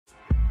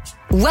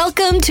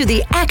Welcome to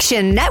the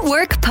Action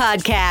Network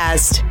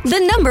Podcast, the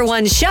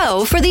 #1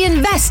 show for the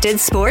invested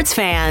sports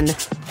fan.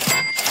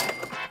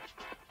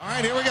 All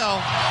right, here we go.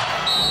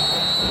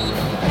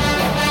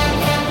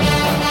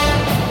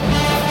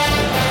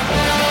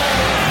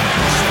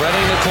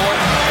 Spreading the court,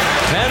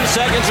 10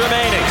 seconds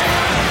remaining.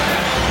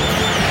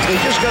 They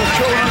just got to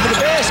throw it under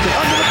the basket,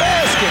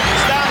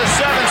 It's down to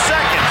 7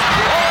 seconds.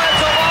 Oh,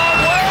 that's a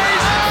long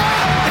ways.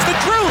 It's the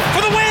Drew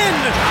for the win.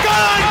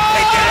 Gone.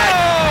 They did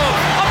it.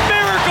 A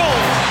miracle.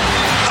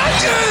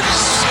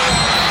 Hutchins!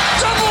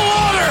 Double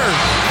order!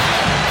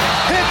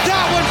 Hit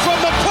that one from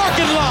the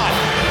parking lot.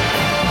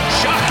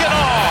 Shock and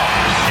awe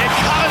in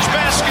college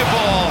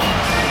basketball.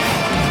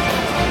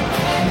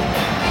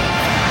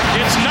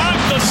 It's not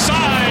the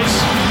size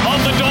of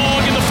the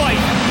dog in the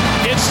fight.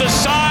 It's the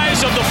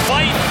size of the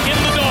fight in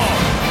the dog.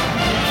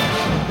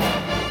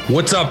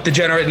 What's up,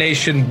 Degenerate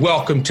Nation?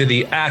 Welcome to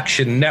the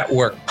Action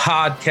Network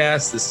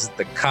Podcast. This is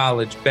the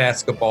college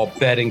basketball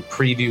betting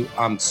preview.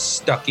 I'm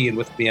Stuckey, and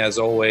with me, as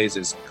always,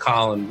 is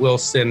Colin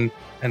Wilson,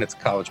 and it's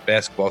college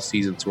basketball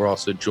season, so we're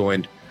also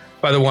joined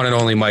by the one and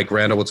only Mike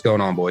Randall. What's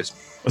going on, boys?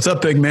 What's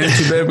up, big man?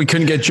 Too bad we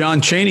couldn't get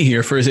John Chaney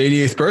here for his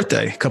 88th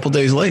birthday. A couple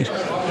days late. You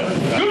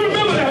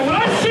remember that. When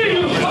I see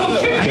you, I'll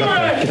kick your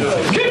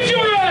ass. Kick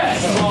your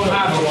ass.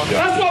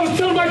 That's why I was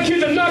telling my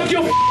kid to knock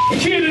your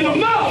kid in the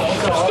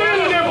mouth.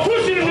 Standing there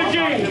pushing in the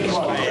game.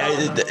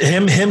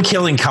 Him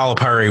killing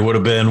Calipari would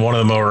have been one of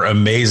the more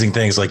amazing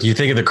things. Like, you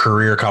think of the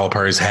career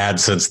Calipari's had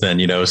since then,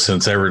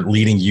 since ever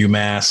leading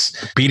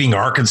UMass, beating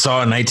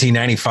Arkansas in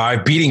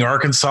 1995, beating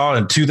Arkansas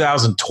in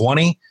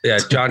 2020. Yeah,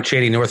 John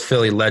Chaney, North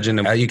Philly legend.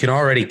 You can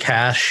already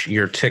cash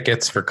your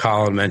tickets for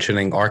Colin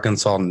mentioning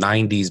Arkansas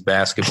 90s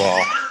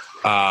basketball.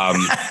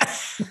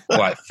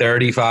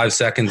 35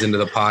 seconds into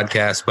the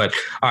podcast. But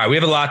all right, we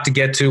have a lot to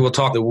get to. We'll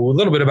talk a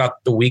little bit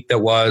about the week that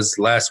was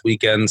last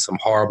weekend, some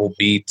horrible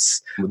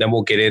beats. Then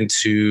we'll get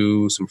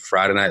into some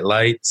Friday Night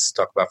Lights,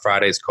 talk about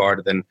Friday's card,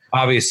 and then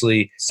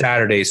obviously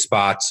Saturday's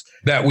spots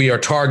that we are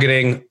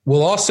targeting.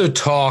 We'll also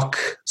talk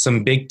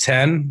some Big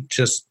Ten,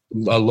 just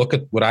a look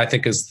at what I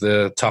think is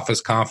the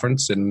toughest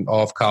conference in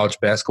all of college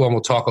basketball. And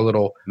we'll talk a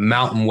little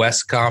Mountain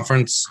West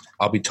Conference.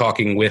 I'll be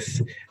talking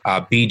with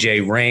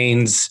BJ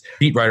Rains,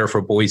 beat writer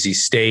for Boise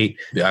State.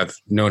 I've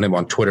known him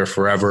on Twitter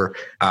forever.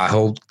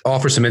 He'll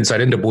offer some insight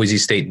into Boise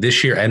State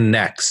this year and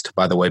next.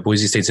 By the way,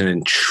 Boise State's an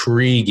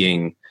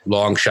intriguing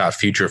long shot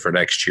future for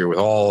next year with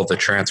all of the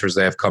transfers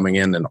they have coming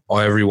in and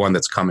everyone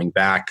that's coming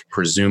back,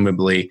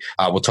 presumably.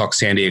 We'll talk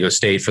San Diego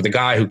State. For the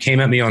guy who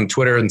came at me on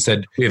Twitter and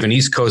said, we have an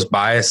East Coast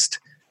biased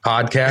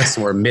podcast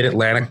or a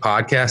mid-Atlantic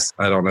podcast.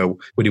 I don't know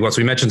what he wants.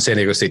 We mentioned San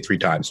Diego State 3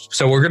 times.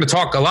 So we're going to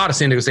talk a lot of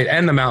San Diego State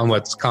and the Mountain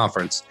West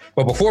Conference.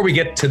 But before we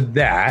get to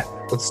that,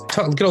 let's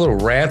get a little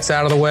rants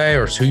out of the way,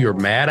 or who you're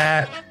mad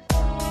at.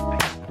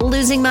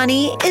 Losing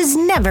money is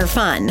never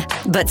fun,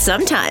 but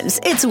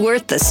sometimes it's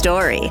worth the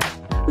story.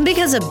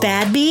 Because a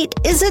bad beat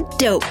is a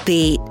dope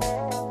beat.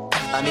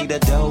 I need a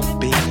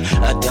dope beat,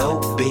 a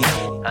dope beat,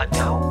 a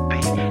dope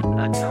beat,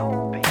 a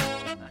dope beat.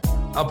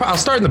 I'll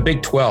start in the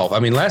Big 12. I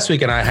mean, last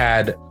weekend I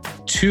had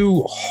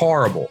 2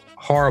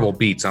 horrible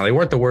beats. Now, they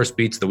weren't the worst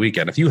beats of the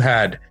weekend. If you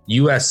had if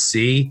you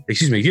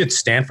had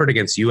Stanford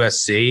against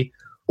USC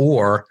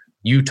or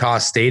Utah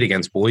State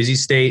against Boise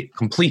State,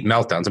 complete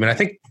meltdowns. I mean, I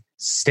think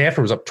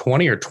Stanford was up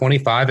 20 or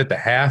 25 at the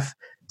half.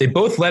 They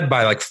both led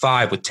by like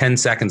 5 with 10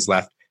 seconds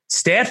left.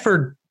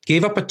 Stanford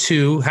gave up a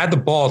 2, had the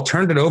ball,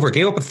 turned it over,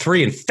 gave up a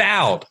 3, and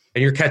fouled.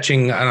 And you're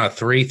catching,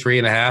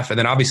 3.5. And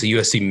then obviously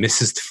USC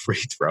misses the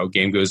free throw.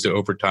 Game goes to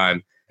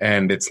overtime,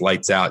 and it's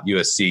lights out.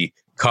 USC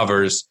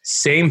covers.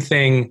 Same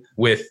thing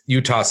with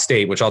Utah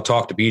State, which I'll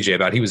talk to BJ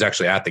about. He was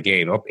actually at the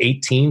game. Up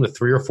 18 with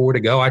 3 or 4 to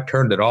go. I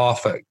turned it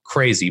off.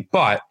 Crazy.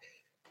 But,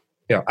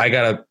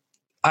 I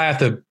have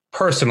to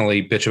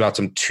personally bitch about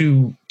some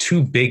two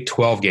Big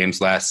 12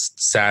 games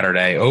last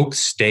Saturday. Oak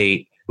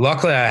State.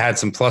 Luckily, I had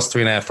some plus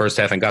 3.5 first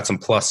half and got some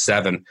plus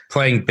 7.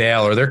 Playing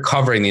Baylor, they're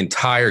covering the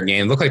entire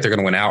game. Look like they're going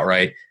to win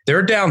outright.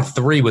 They're down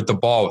 3 with the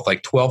ball with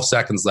like 12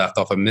 seconds left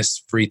off a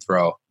missed free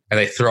throw, and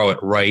they throw it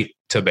right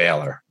to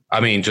Baylor.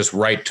 I mean, just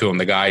right to him.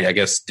 The guy, I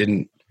guess,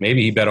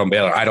 maybe he bet on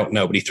Baylor. I don't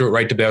know, but he threw it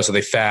right to Baylor, so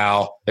they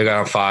foul. They got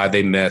on 5,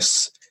 they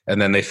miss,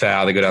 and then they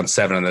foul. They go down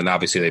 7, and then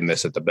obviously they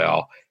miss at the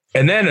bell.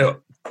 And then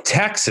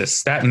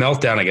Texas, that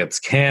meltdown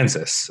against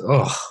Kansas.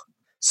 Ugh.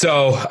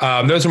 So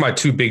those are my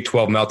 2 Big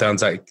 12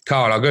 meltdowns.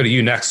 Colin, I'll go to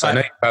you next. I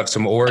know you have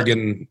some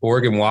Oregon,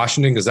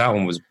 Washington, because that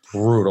one was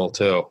brutal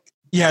too.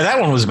 Yeah,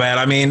 that one was bad.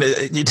 I mean,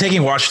 you're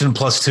taking Washington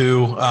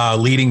 +2,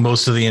 leading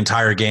most of the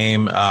entire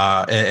game.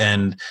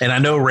 And I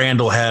know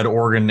Randall had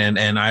Oregon,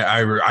 and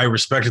I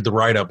respected the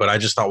write-up, but I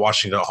just thought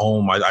Washington at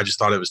home, I just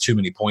thought it was too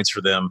many points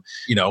for them,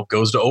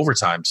 goes to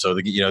overtime. So,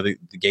 the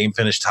game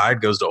finished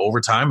tied, goes to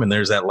overtime, and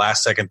there's that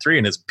last second 3.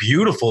 And it's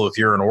beautiful if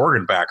you're an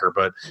Oregon backer.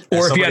 Or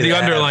if you had the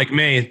under like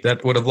me,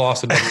 that would have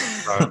lost it.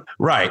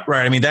 Right.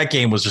 I mean, that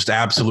game was just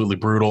absolutely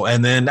brutal.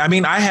 And then, I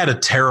mean, I had a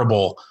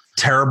terrible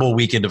terrible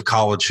weekend of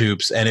college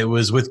hoops, and it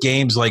was with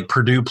games like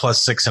Purdue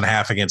plus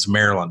 6.5 against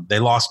Maryland. They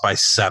lost by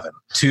 7.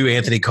 2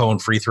 Anthony Cohen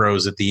free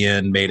throws at the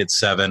end made it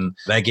 7.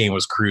 That game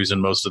was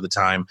cruising most of the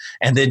time.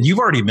 And then you've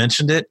already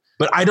mentioned it,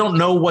 but I don't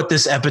know what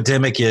this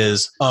epidemic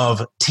is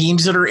of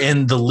teams that are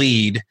in the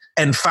lead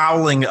and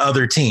fouling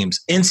other teams.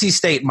 NC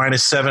State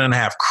minus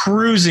 7.5,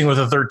 cruising with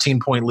a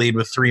 13-point lead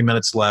with 3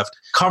 minutes left,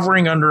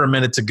 covering under a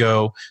minute to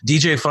go.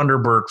 DJ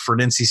Funderburk for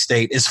NC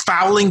State is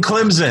fouling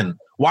Clemson.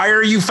 Why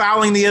are you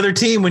fouling the other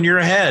team when you're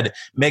ahead?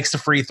 Makes the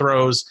free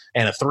throws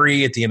and a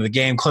 3 at the end of the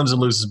game. Clemson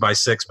loses by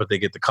 6, but they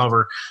get the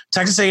cover.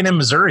 Texas A&M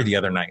Missouri the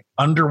other night,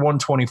 under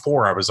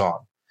 124 I was on.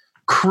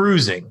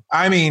 Cruising.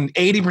 I mean,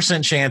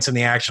 80% chance in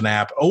the Action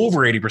app, over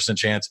 80%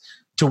 chance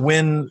to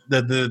win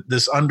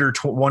this under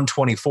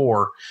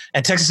 124.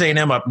 And Texas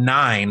A&M up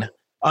 9,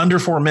 under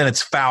 4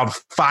 minutes, fouled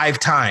 5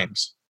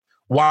 times.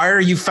 Why are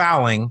you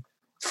fouling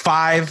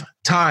 5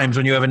 times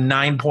when you have a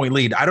 9-point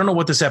lead? I don't know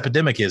what this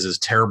epidemic is. Is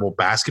terrible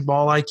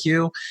basketball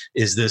IQ?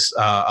 Is this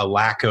a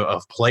lack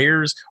of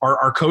players?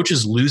 Are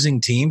coaches losing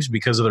teams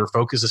because of their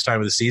focus this time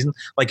of the season?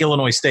 Like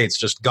Illinois State's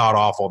just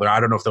god-awful. I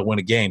don't know if they'll win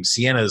a game.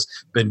 Sienna's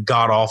been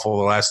god-awful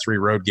the last 3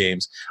 road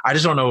games. I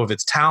just don't know if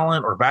it's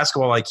talent or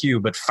basketball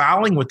IQ, but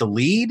fouling with the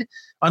lead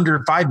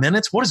under 5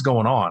 minutes, what is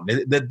going on?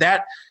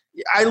 That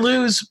I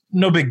lose,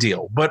 no big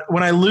deal. But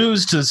when I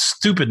lose to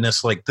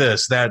stupidness like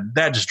this, that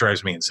just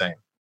drives me insane.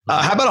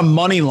 How about a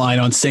money line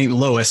on St.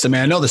 Louis? I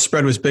mean, I know the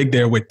spread was big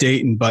there with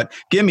Dayton, but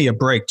give me a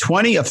break.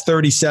 20 of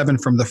 37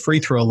 from the free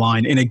throw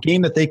line in a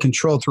game that they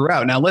controlled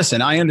throughout. Now,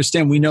 listen, I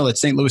understand we know that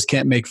St. Louis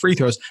can't make free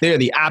throws. They are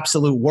the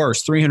absolute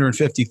worst,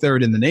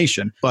 353rd in the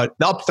nation, but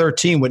up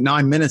 13 with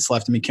 9 minutes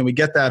left. I mean, can we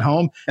get that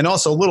home? And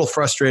also a little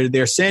frustrated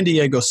there. San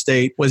Diego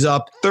State was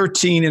up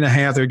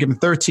 13.5. They're given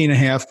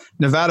 13.5.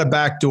 Nevada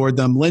backdoored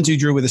them. Lindsey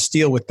Drew with a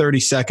steal with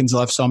 30 seconds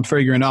left. So I'm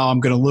figuring,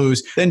 I'm going to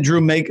lose. Then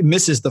Drew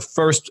misses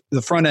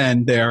the front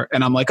end there.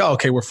 And I'm like,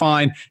 okay, we're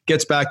fine.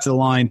 Gets back to the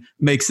line,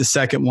 makes the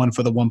second one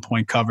for the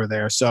 1-point cover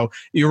there. So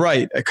you're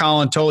right,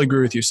 Colin, totally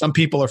agree with you. Some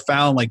people are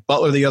fouling, like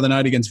Butler the other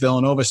night against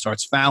Villanova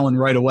starts fouling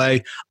right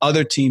away.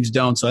 Other teams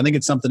don't. So I think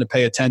it's something to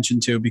pay attention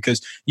to, because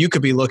you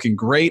could be looking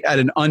great at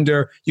an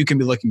under. You can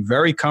be looking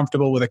very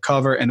comfortable with a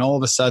cover, and all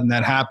of a sudden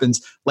that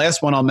happens.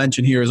 Last one I'll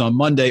mention here is on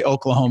Monday,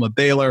 Oklahoma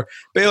Baylor.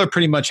 Baylor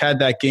pretty much had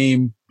that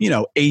game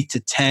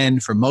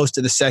 8-10 for most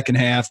of the second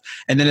half.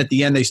 And then at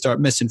the end, they start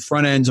missing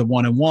front ends of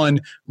 1-and-1.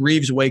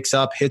 Reeves wakes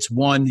up, hits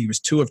 1. He was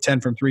 2 of 10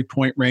 from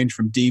 3-point range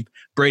from deep.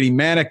 Brady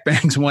Manick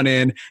bangs 1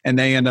 in, and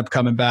they end up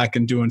coming back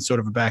and doing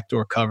sort of a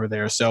backdoor cover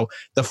there. So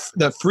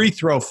the free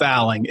throw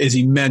fouling is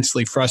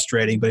immensely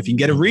frustrating, but if you can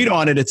get a read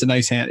on it, it's a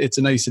nice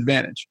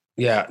advantage.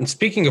 Yeah. And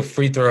speaking of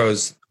free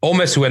throws, Ole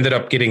Miss, who ended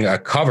up getting a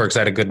cover because I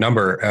had a good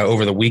number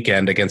over the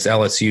weekend against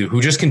LSU,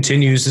 who just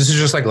continues. This is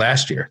just like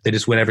last year. They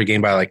just win every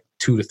game by like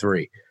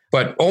 2-3.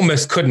 But Ole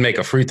Miss couldn't make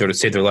a free throw to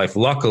save their life.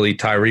 Luckily,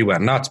 Tyree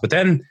went nuts. But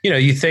then,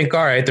 you think,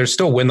 all right, they're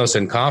still winless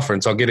in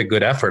conference. I'll get a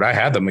good effort. I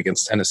had them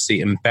against Tennessee.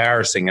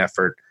 Embarrassing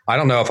effort. I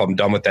don't know if I'm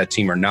done with that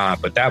team or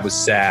not, but that was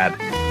sad.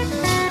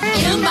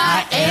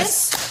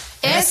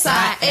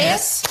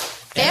 MISSISSIP.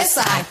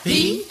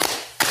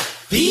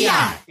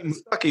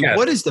 Kentucky,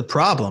 what is the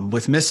problem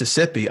with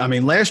Mississippi? I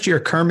mean, last year,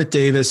 Kermit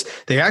Davis,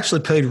 they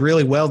actually played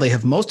really well. They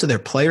have most of their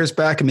players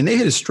back. I mean, they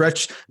hit a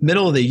stretch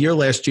middle of the year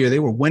last year. They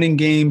were winning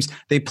games.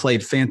 They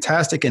played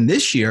fantastic. And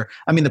this year,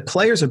 I mean, the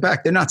players are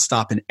back. They're not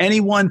stopping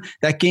anyone.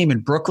 That game in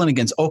Brooklyn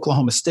against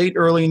Oklahoma State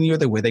early in the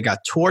year, where they got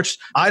torched,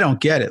 I don't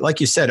get it.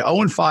 Like you said,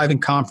 0-5 in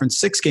conference,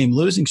 6-game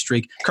losing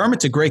streak.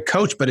 Kermit's a great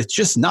coach, but it's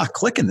just not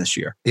clicking this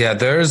year. Yeah,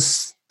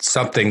 there's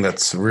something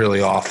that's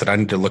really off that I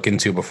need to look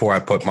into before I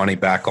put money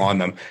back on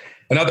them.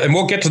 And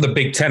we'll get to the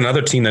Big Ten.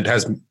 Another team that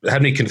has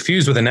had me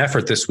confused with an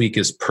effort this week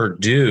is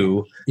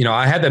Purdue.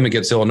 I had them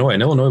against Illinois,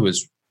 and Illinois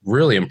was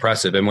really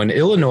impressive. And when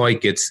Illinois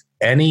gets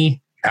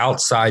any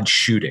outside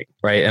shooting,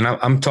 right, and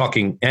I'm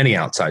talking any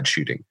outside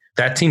shooting,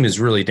 that team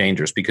is really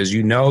dangerous, because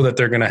that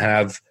they're going to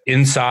have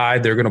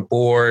inside, they're going to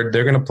board,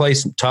 they're going to play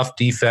some tough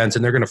defense,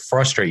 and they're going to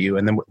frustrate you.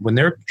 And then when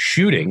they're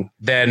shooting,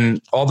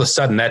 then all of a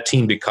sudden that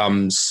team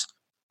becomes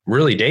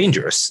really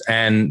dangerous.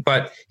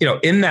 But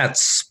in that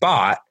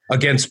spot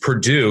against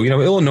Purdue,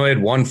 Illinois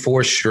had won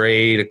 4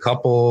 straight, a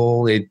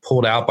couple they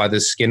pulled out by the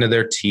skin of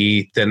their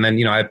teeth. And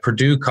then, I had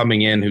Purdue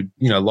coming in who,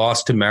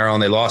 lost to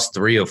Maryland. They lost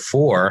 3 of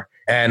 4.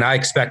 And I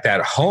expect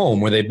that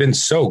home, where they've been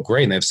so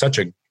great and they have such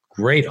a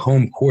great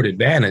home court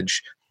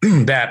advantage,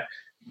 that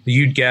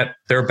you'd get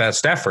their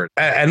best effort.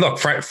 And look,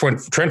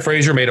 Trent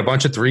Frazier made a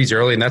bunch of threes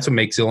early, and that's what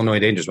makes Illinois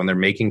dangerous, when they're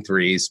making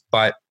threes.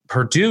 But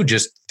Purdue,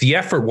 the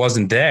effort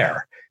wasn't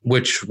there,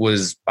 which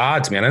was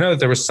odd to me. And I know that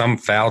there was some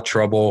foul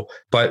trouble,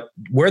 but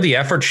where the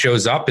effort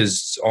shows up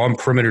is on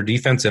perimeter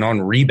defense and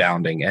on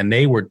rebounding. And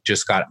they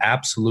just got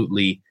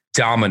absolutely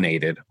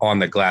dominated on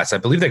the glass. I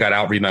believe they got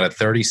out-rebounded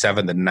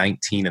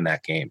 37-19 in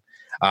that game.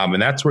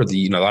 And that's where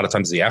a lot of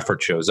times the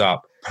effort shows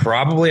up.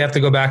 Probably have to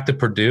go back to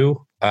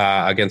Purdue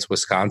against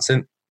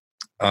Wisconsin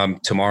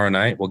tomorrow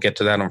night. We'll get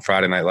to that on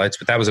Friday Night Lights,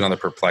 but that was another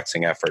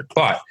perplexing effort.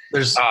 But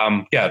there's,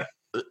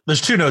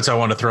 There's two notes I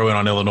want to throw in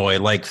on Illinois.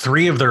 Like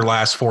 3 of their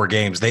last 4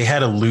 games, they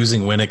had a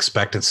losing win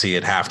expectancy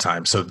at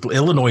halftime. So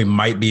Illinois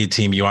might be a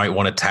team you might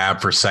want to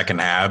tab for second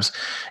halves.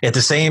 At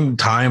the same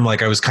time,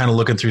 like I was kind of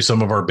looking through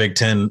some of our Big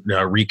Ten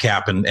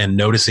recap and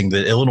noticing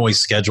that Illinois'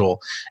 schedule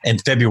in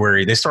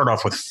February, they start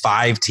off with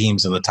 5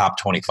 teams in the top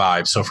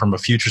 25. So from a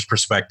futures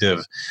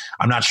perspective,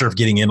 I'm not sure if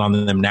getting in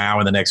on them now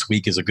in the next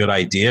week is a good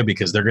idea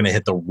because they're going to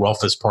hit the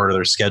roughest part of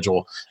their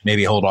schedule,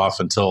 maybe hold off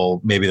until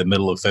maybe the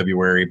middle of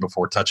February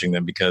before touching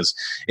them because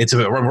we're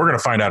going to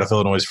find out if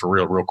Illinois is for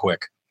real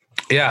quick.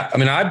 Yeah, I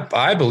mean,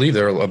 I believe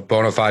they're a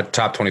bona fide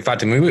top 25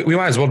 team. We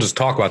might as well just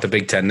talk about the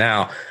Big Ten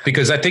now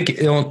because I think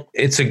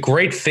it's a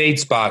great fade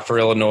spot for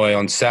Illinois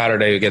on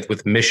Saturday against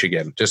with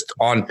Michigan, just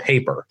on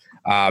paper.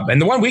 And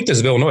the one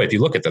weakness of Illinois, if you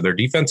look at them, their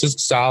defense is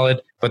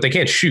solid, but they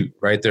can't shoot,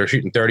 right? They're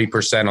shooting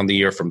 30% on the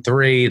year from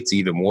 3. It's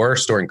even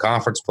worse during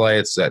conference play.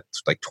 It's at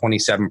like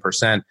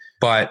 27%.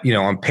 But,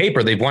 on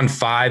paper, they've won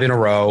 5 in a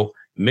row.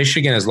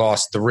 Michigan has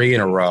lost 3 in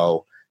a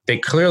row. They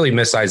clearly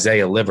miss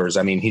Isaiah Livers.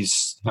 I mean,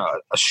 he's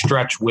a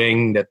stretch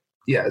wing that,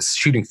 is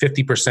shooting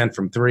 50%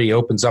 from 3,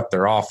 opens up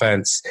their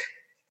offense.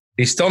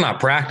 He's still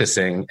not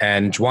practicing,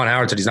 and Juwan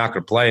Howard said he's not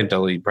going to play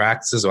until he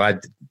practices. So I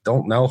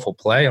don't know if he'll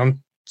play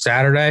on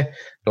Saturday.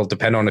 It'll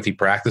depend on if he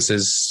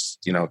practices,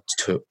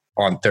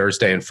 on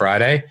Thursday and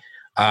Friday.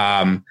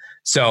 But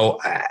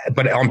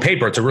on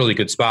paper, it's a really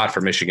good spot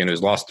for Michigan,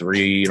 who's lost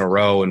 3 in a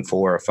row and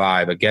 4 or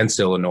 5 against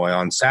Illinois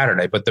on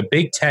Saturday. But the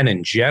Big Ten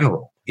in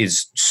general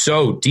is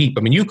so deep.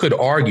 I mean, you could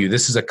argue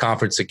this is a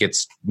conference that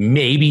gets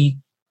maybe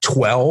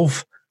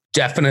 12,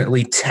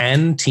 definitely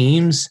 10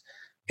 teams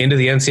into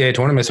the NCAA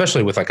tournament,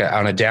 especially with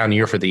on a down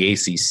year for the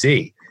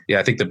ACC. Yeah,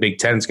 I think the Big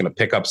Ten is going to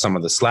pick up some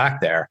of the slack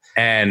there.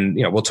 And,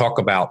 we'll talk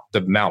about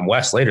the Mountain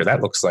West later.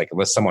 That looks like,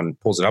 unless someone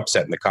pulls an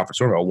upset in the conference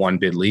tournament, a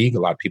 1-bid league. A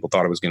lot of people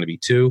thought it was going to be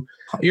 2.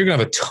 You're going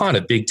to have a ton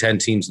of Big Ten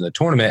teams in the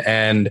tournament.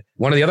 And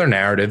one of the other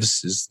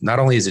narratives is not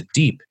only is it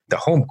deep, the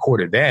home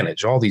court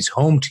advantage, all these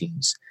home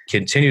teams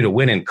continue to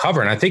win and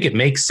cover. And I think it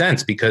makes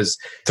sense because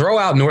throw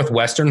out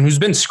Northwestern, who's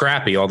been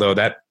scrappy, although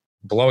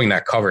blowing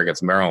that cover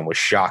against Maryland was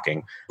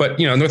shocking. But,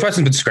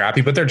 Northwestern's been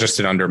scrappy, but they're just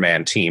an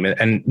undermanned team.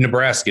 And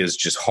Nebraska is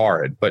just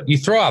horrid. But you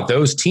throw out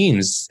those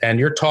teams, and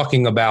you're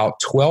talking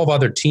about 12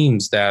 other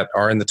teams that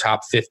are in the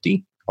top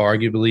 50,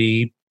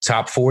 arguably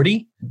top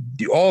 40.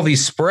 All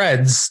these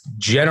spreads,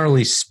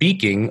 generally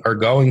speaking, are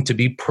going to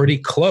be pretty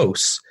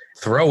close.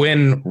 Throw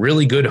in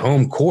really good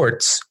home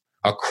courts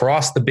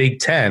across the Big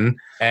Ten,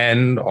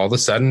 and all of a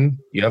sudden,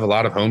 you have a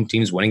lot of home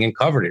teams winning and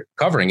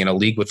covering in a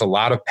league with a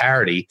lot of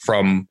parity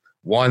from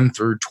 1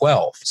 through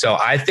 12. So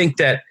I think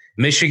that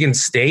Michigan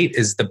State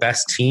is the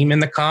best team in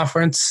the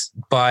conference,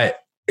 but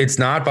it's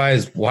not by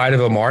as wide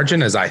of a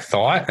margin as I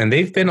thought. And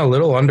they've been a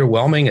little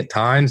underwhelming at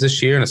times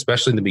this year, and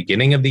especially in the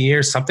beginning of the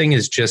year. Something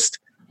is just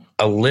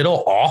a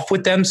little off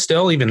with them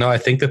still, even though I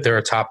think that they're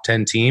a top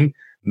 10 team.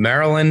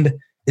 Maryland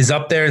is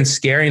up there and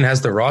scary and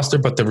has the roster,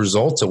 but the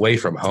results away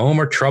from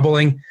home are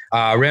troubling.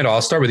 Randall,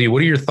 I'll start with you.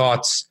 What are your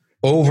thoughts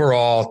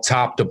overall,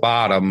 top to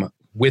bottom,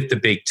 with the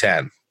Big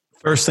Ten?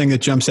 First thing that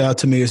jumps out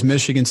to me is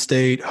Michigan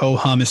State,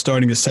 ho-hum, is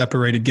starting to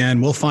separate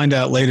again. We'll find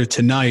out later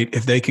tonight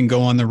if they can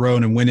go on the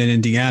road and win in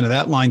Indiana.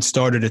 That line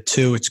started at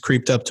 2. It's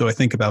creeped up to, I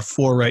think, about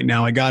 4 right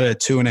now. I got it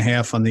at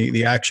 2.5 on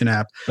the Action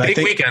app. Big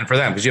weekend for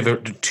them because you have a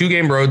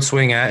 2-game road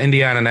swing at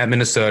Indiana and at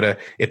Minnesota.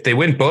 If they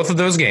win both of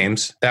those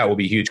games, that will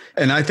be huge.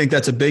 And I think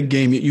that's a big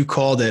game. You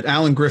called it.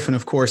 Alan Griffin,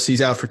 of course,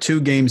 he's out for 2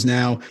 games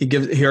now. He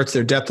hurts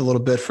their depth a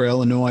little bit for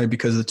Illinois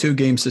because of the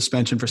 2-game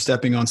suspension for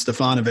stepping on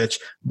Stefanovic.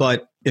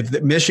 But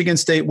if Michigan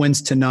State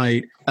wins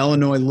tonight,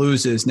 Illinois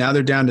loses. Now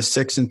they're down to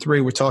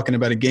 6-3. We're talking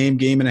about a game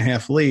and a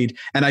half lead.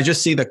 And I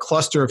just see the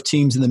cluster of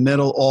teams in the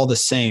middle all the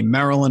same.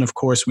 Maryland, of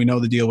course, we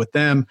know the deal with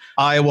them.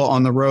 Iowa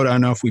on the road, I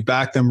don't know if we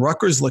back them.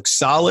 Rutgers looks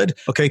solid.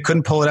 Okay,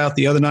 couldn't pull it out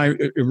the other night.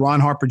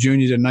 Ron Harper Jr.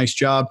 did a nice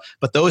job.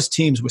 But those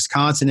teams,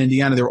 Wisconsin,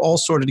 Indiana, they're all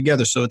sorted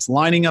together. So it's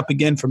lining up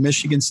again for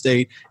Michigan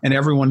State and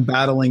everyone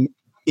battling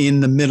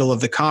in the middle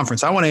of the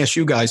conference. I want to ask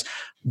you guys,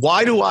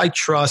 why do I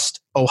trust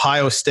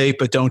Ohio State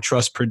but don't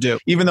trust Purdue?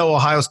 Even though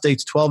Ohio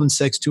State's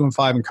 12-6,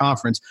 2-5 in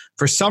conference,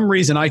 for some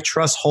reason I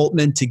trust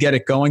Holtman to get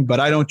it going, but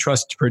I don't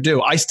trust Purdue.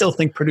 I still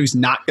think Purdue's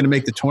not going to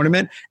make the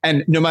tournament.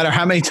 And no matter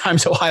how many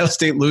times Ohio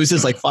State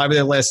loses, like 5 of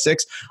their last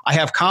 6, I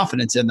have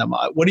confidence in them.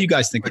 What do you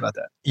guys think about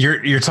that?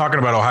 You're talking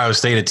about Ohio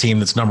State, a team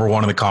that's number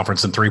 1 in the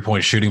conference in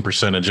 3-point shooting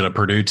percentage, and a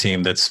Purdue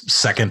team that's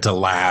second to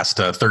last,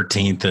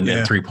 13th in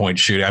 3-point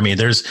shooting. I mean,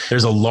 there's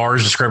a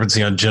large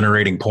discrepancy on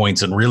generating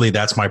points, and really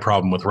that's my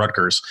problem with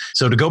Rutgers.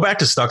 So to go back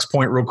to Stuck's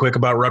point real quick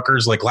about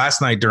Rutgers, like last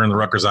night during the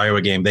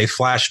Rutgers-Iowa game, they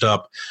flashed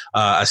up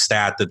a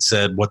stat that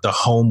said what the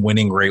home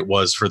winning rate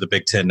was for the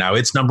Big Ten. Now,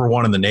 it's number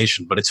 1 in the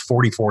nation, but it's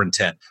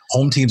 44-10.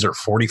 Home teams are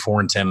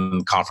 44-10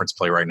 in conference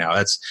play right now.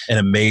 That's an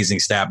amazing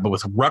stat. But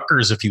with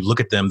Rutgers, if you look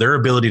at them, their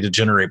ability to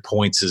generate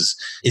points is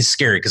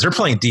scary because they're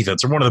playing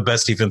defense. They're one of the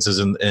best defenses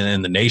in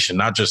the nation,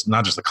 not just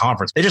the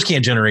conference. They just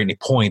can't generate any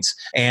points.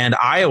 And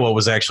Iowa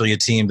was actually a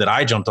team that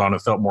I jumped on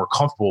and felt more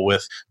comfortable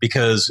with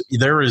because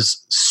there is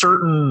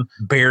certain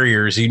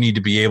barriers you need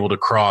to be able to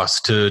cross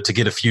to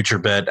get a future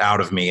bet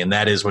out of me. And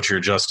that is what your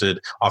adjusted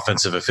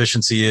offensive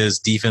efficiency is,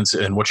 defense,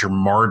 and what your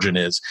margin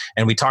is.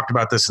 And we talked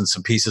about this in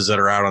some pieces that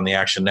are out on the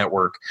Action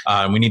Network,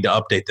 and we need to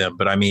update them.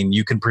 But I mean,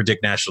 you can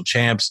predict national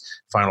champs,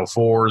 Final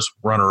Fours,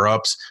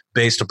 runner-ups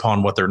based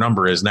upon what their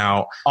number is.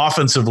 Now,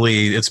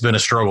 offensively, it's been a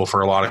struggle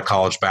for a lot of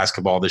college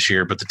basketball this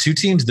year, but the two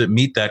teams that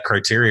meet that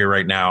criteria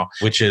right now,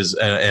 which is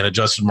an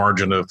adjusted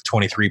margin of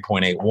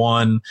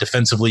 23.81,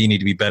 defensively, you need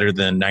to be better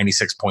than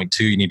 96.2.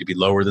 You need to be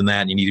lower than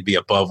that. And you need to be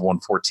above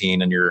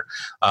 114 in your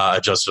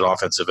adjusted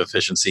offensive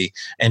efficiency.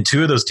 And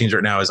two of those teams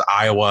right now is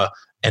Iowa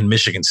and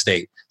Michigan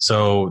State.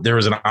 So there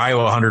was an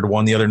Iowa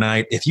 100-1 the other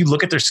night. If you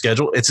look at their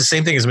schedule, it's the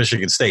same thing as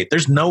Michigan State.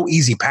 There's no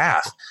easy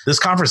path. This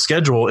conference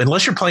schedule,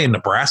 unless you're playing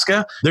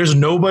Nebraska, there's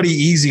nobody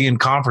easy in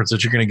conference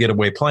that you're going to get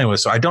away playing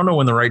with. So I don't know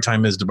when the right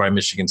time is to buy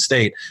Michigan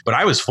State, but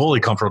I was fully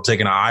comfortable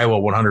taking an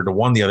Iowa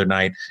 100-1 the other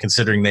night,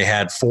 considering they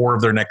had 4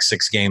 of their next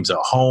 6 games at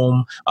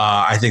home.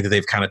 I think that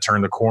they've kind of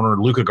turned the corner.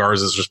 Luka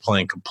Garza is just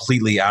playing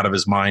completely out of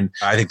his mind.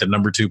 I think the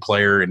number 2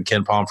 player in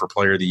Ken Pom for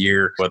Player of the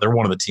Year, but they're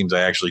one of the teams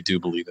I actually do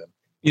believe in.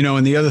 You know,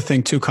 and the other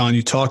thing too, Colin,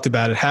 you talked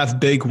about it, have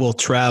big will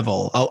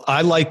travel.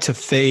 I like to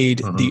fade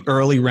the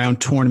early round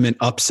tournament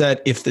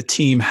upset if the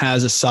team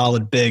has a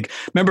solid big.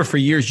 Remember, for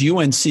years,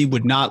 UNC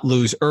would not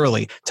lose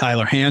early.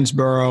 Tyler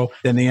Hansborough,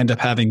 then they end up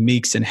having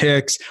Meeks and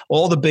Hicks,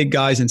 all the big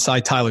guys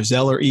inside Tyler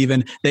Zeller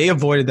even. They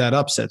avoided that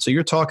upset. So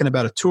you're talking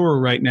about a tour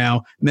right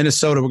now.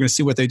 Minnesota, we're going to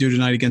see what they do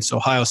tonight against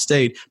Ohio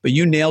State. But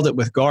you nailed it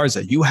with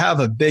Garza. You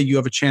have a big, you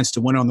have a chance to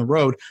win on the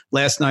road.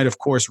 Last night, of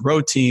course,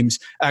 road teams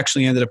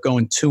actually ended up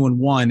going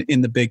 2-1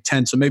 in the Big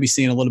Ten, so maybe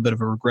seeing a little bit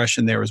of a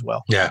regression there as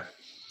well. Yeah.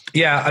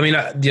 I mean,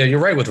 you're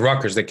right with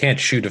Rutgers. They can't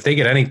shoot. If they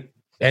get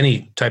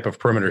any type of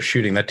perimeter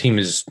shooting, that team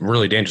is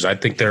really dangerous. I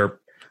think I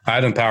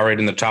had them power rated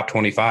in the top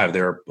 25.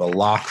 They're a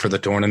lock for the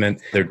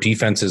tournament. Their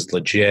defense is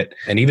legit.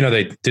 And even though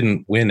they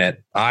didn't win at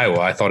Iowa,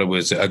 I thought it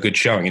was a good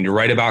showing. And you're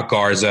right about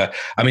Garza.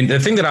 I mean, the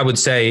thing that I would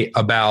say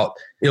about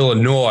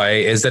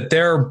Illinois is that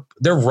they're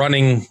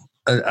running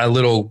a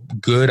little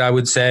good, I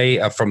would say,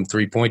 from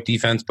 3-point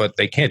defense, but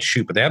they can't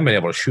shoot. But they haven't been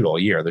able to shoot all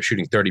year. They're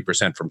shooting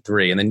 30% from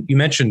 3. And then you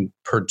mentioned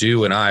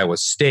Purdue and Ohio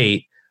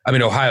State.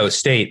 Ohio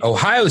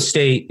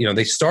State, you know,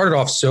 they started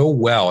off so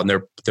well, and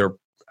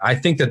I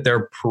think that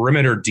their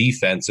perimeter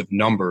defensive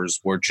numbers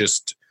were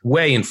just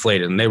way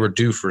inflated, and they were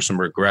due for some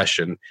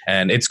regression.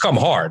 And it's come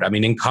hard. I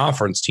mean, in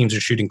conference, teams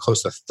are shooting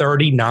close to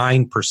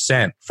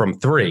 39% from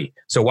 3.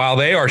 So while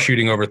they are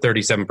shooting over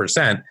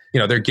 37%, you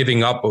know, they're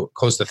giving up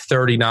close to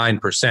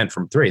 39%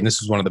 from 3. And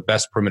this is one of the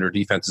best perimeter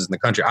defenses in the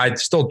country. I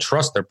still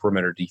trust their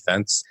perimeter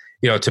defense,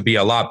 you know, to be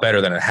a lot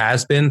better than it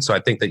has been. So I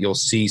think that you'll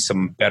see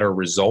some better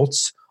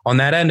results on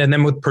that end. And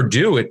then with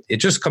Purdue, it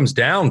just comes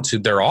down to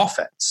their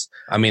offense.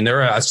 I mean,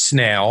 they're a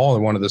snail,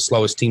 one of the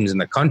slowest teams in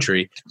the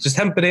country. Just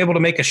haven't been able to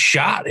make a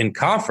shot in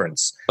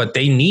conference, but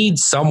they need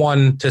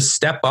someone to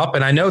step up.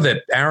 And I know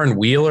that Aaron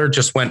Wheeler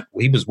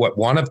he was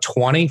 1 of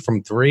 20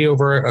 from 3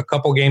 over a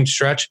couple game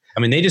stretch. I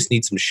mean, they just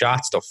need some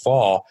shots to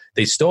fall.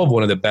 They still have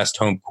one of the best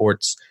home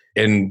courts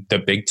in the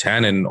Big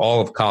Ten and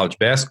all of college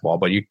basketball,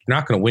 but you're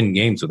not going to win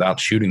games without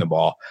shooting the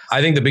ball.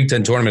 I think the Big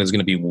Ten tournament is going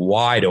to be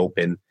wide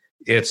open.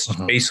 It's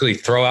basically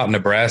throw out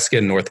Nebraska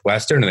and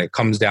Northwestern, and it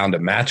comes down to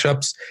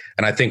matchups.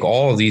 And I think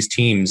all of these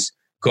teams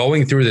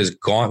going through this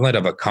gauntlet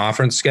of a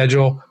conference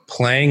schedule,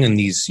 playing in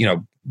these, you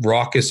know,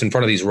 in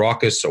front of these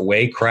raucous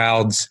away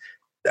crowds,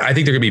 I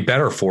think they're going to be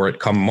better for it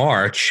come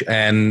March.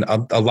 And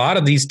a lot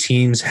of these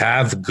teams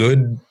have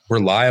good,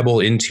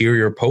 reliable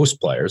interior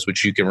post players,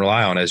 which you can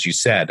rely on, as you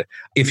said.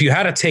 If you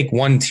had to take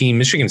one team,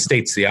 Michigan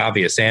State's the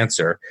obvious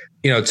answer,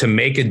 you know, to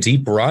make a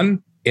deep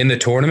run in the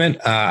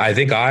tournament. I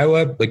think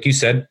Iowa, like you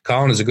said,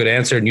 Colin, is a good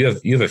answer, and you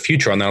have a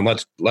future on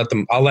that.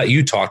 I'll let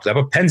you talk to that.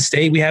 But Penn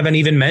State, we haven't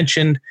even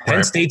mentioned.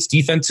 Penn State's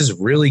defense is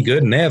really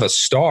good, and they have a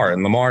star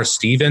in Lamar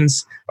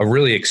Stevens, a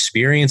really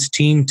experienced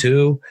team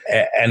too.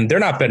 And they're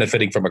not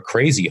benefiting from a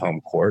crazy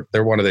home court.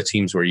 They're one of the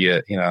teams where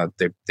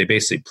they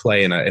basically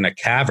play in a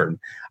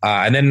cavern.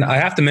 And then I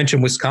have to mention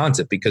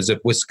Wisconsin, because if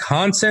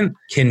Wisconsin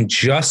can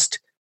just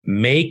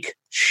make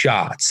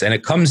shots, and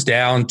it comes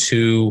down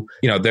to,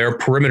 you know, their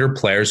perimeter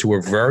players who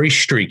are very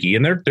streaky,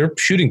 and they're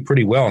shooting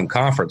pretty well in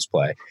conference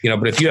play, you know.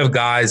 But if you have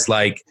guys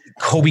like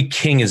Kobe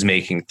King is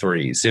making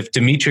threes, if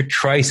Demetric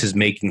Trice is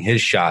making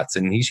his shots,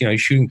 and he's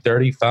shooting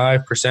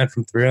 35%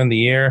 from 3 on the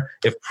year,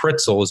 if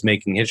Pritzl is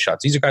making his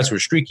shots, these are guys who are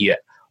streaky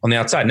on the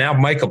outside. Now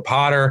Micah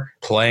Potter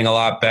playing a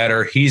lot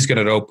better. He's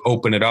going to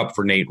open it up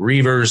for Nate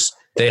Reavers.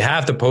 They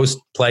have to post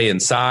play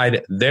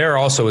inside. They're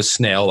also a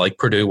snail like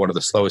Purdue, one of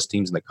the slowest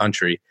teams in the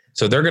country.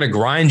 So they're going to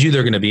grind you.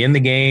 They're going to be in the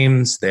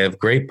games. They have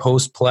great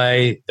post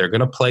play. They're going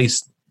to play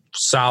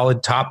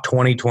solid top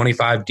 20,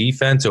 25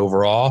 defense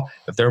overall.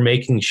 If they're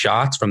making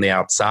shots from the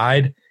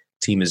outside,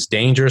 team is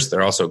dangerous.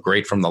 They're also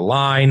great from the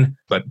line.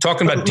 But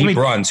talking about deep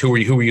runs, who are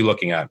you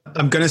looking at?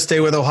 I'm going to stay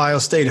with Ohio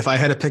State. If I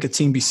had to pick a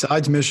team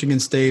besides Michigan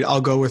State,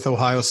 I'll go with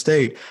Ohio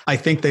State. I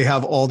think they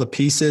have all the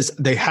pieces.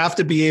 They have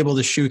to be able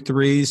to shoot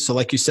threes. So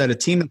like you said, a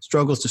team that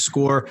struggles to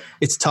score,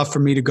 it's tough for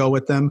me to go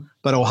with them.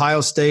 But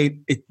Ohio State,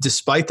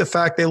 despite the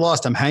fact they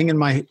lost, I'm hanging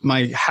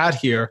my hat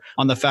here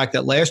on the fact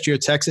that last year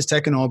Texas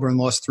Tech and Auburn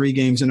lost 3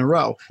 games in a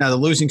row. Now, the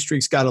losing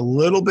streaks got a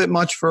little bit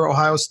much for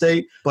Ohio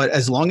State, but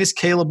as long as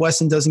Caleb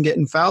Wesson doesn't get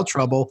in foul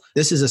trouble,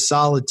 this is a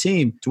solid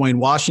team. Dwayne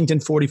Washington,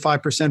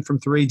 45% from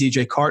 3,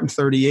 DJ Carton,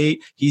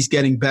 38. He's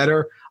getting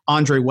better.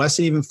 Andre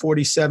Wessey, even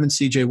 47,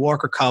 CJ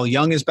Walker, Kyle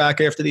Young is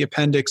back after the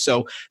appendix.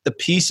 So the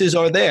pieces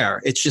are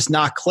there. It's just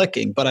not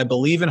clicking. But I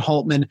believe in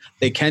Holtman.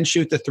 They can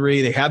shoot the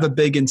 3. They have a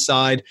big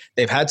inside.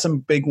 They've had some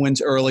big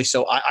wins early.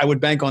 So I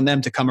would bank on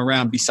them to come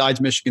around. Besides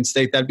Michigan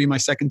State, that'd be my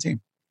second team.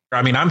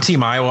 I mean, I'm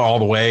Team Iowa all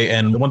the way.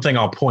 And the one thing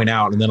I'll point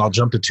out, and then I'll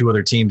jump to 2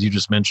 other teams you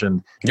just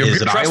mentioned, is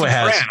that Iowa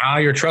has.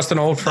 You're trusting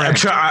old Fran.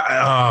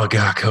 Oh,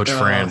 God, Coach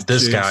Fran.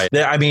 This guy.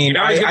 I mean,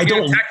 I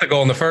don't.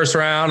 Technical in the first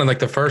round and like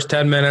the first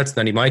 10 minutes,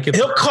 then he might get.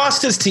 He'll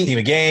cost his team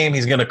a game.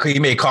 He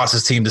may cost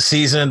his team the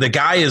season. The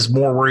guy is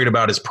more worried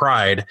about his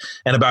pride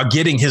and about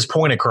getting his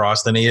point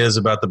across than he is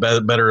about the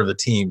better of the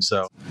team.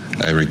 So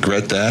I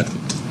regret that.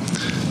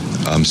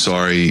 I'm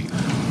sorry,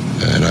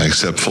 and I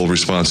accept full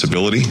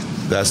responsibility.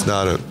 That's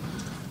not a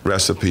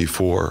recipe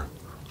for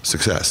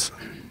success.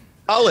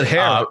 Solid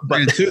hair,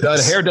 but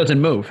the hair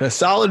doesn't move.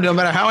 Solid, no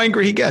matter how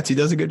angry he gets, he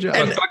does a good job.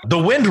 And the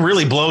wind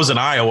really blows in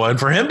Iowa, and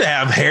for him to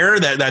have hair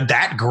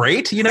that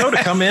great, to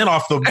come in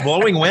off the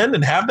blowing wind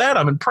and have that,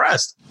 I'm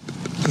impressed.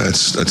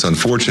 That's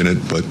unfortunate,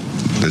 but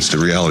that's the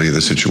reality of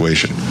the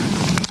situation.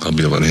 I'll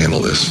be able to handle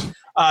this.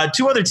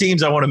 2 other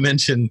teams I want to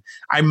mention.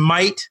 I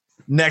might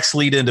next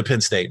lead into Penn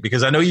State,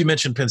 because I know you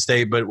mentioned Penn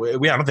State, but I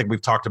don't think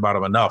we've talked about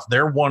them enough.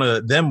 They're one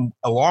of them,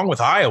 along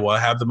with Iowa,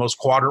 have the most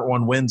quadrant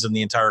 1 wins in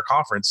the entire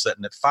conference,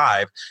 sitting at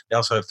 5. They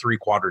also have 3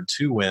 quadrant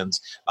 2 wins,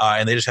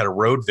 and they just had a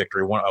road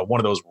victory, one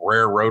of those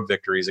rare road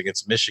victories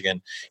against Michigan.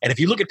 And if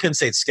you look at Penn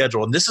State's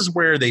schedule, and this is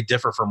where they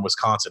differ from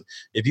Wisconsin,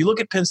 if you look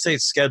at Penn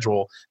State's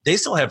schedule, they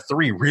still have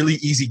 3 really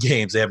easy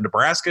games. They have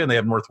Nebraska and they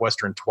have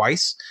Northwestern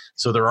twice.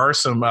 So there are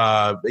some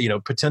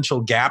potential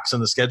gaps in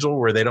the schedule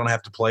where they don't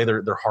have to play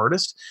their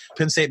hardest.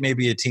 Penn State may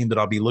be a team that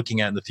I'll be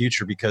looking at in the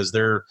future, because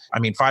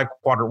 5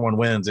 quadrant 1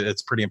 wins.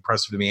 It's pretty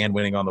impressive to me, and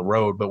winning on the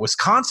road. But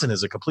Wisconsin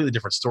is a completely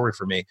different story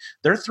for me.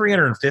 They're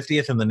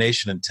 350th in the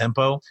nation in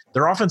tempo.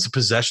 Their offensive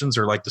possessions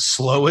are like the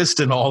slowest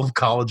in all of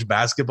college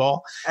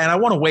basketball. And I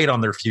want to wait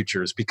on their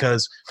futures,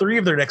 because 3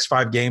 of their next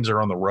 5 games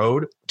are on the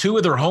road. 2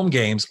 of their home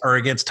games are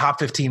against top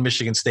 15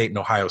 Michigan State and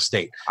Ohio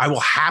State. I will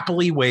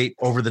happily wait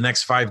over the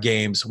next 5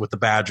 games with the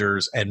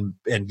Badgers and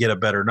get a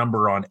better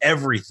number on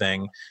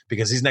everything,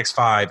 because these next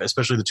 5,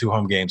 especially the 2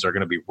 home games, are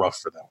going to be rough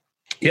for them.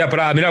 Yeah, but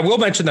I will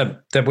mention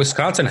that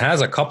Wisconsin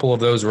has a couple of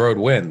those road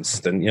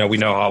wins. And, we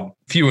know how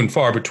few and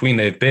far between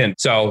they've been.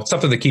 So it's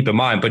something to keep in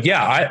mind. But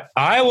yeah,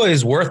 Iowa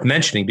is worth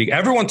mentioning, because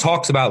everyone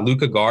talks about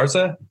Luka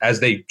Garza,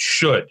 as they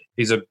should.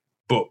 He's a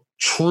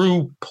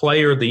true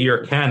player of the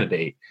year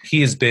candidate. He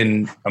has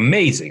been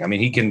amazing. I mean,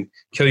 he can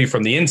kill you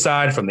from the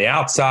inside, from the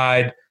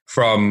outside,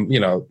 from,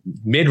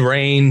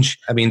 mid-range.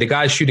 I mean, the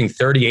guy's shooting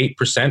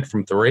 38%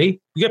 from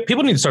 3.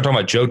 People need to start talking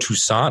about Joe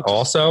Toussaint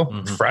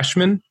also,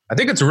 freshman. I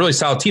think it's a really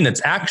solid team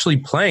that's actually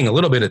playing a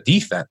little bit of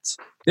defense.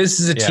 This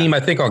is a team, I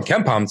think, on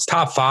KenPom, it's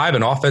top 5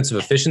 in offensive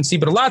efficiency,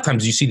 but a lot of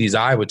times you see these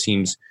Iowa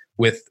teams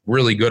with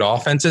really good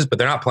offenses, but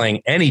they're not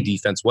playing any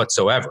defense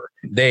whatsoever.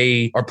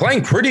 They are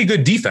playing pretty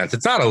good defense.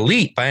 It's not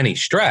elite by any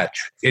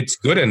stretch. It's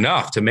good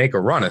enough to make a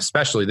run,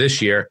 especially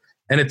this year.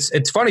 And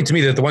it's funny to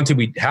me that the one team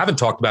we haven't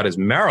talked about is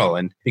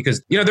Maryland,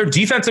 because, their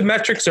defensive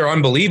metrics are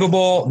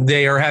unbelievable.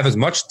 They have as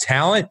much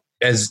talent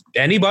as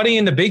anybody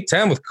in the Big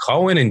Ten, with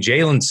Cohen and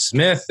Jalen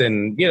Smith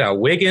and,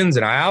 Wiggins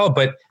and Ayala.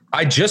 But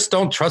I just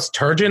don't trust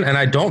Turgeon, and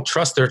I don't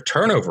trust their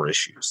turnover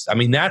issues. I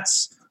mean,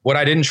 that's what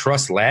I didn't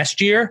trust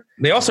last year.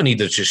 They also need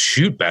to just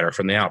shoot better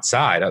from the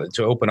outside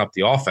to open up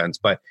the offense.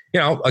 But,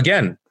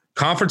 again,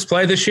 conference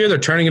play this year, they're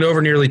turning it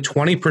over nearly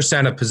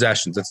 20% of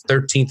possessions. That's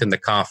 13th in the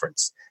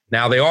conference.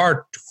 Now, they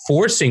are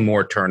forcing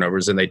more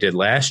turnovers than they did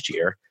last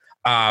year,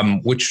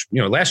 which,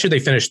 last year they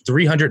finished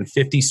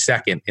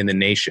 352nd in the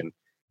nation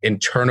in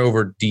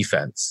turnover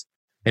defense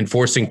and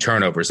forcing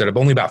turnovers at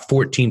only about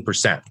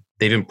 14%.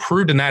 They've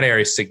improved in that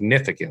area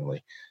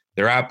significantly.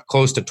 They're up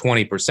close to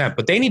 20%,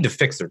 but they need to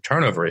fix their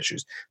turnover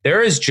issues.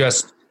 There is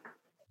just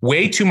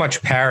way too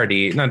much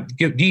parity, not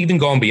even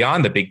going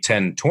beyond the Big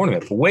Ten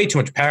tournament, but way too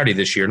much parity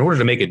this year. In order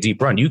to make a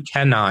deep run, you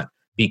cannot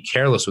be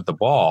careless with the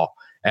ball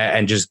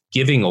and just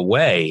giving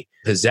away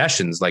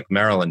possessions like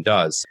Maryland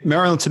does.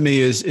 Maryland to me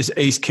is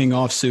ace king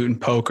offsuit in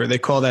poker. They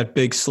call that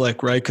big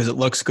slick, right? Because it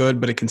looks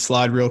good, but it can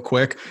slide real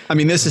quick. I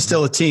mean, this is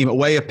still a team.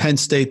 Away at Penn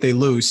State, they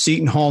lose.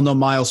 Seton Hall, no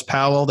Miles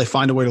Powell. They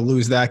find a way to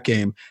lose that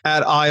game.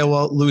 At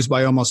Iowa, lose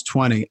by almost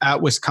 20.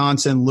 At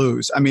Wisconsin,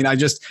 lose. I mean,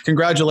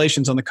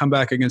 congratulations on the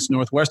comeback against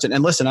Northwestern.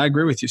 And listen, I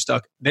agree with you,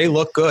 Stuck. They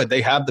look good.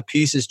 They have the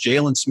pieces.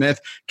 Jalen Smith,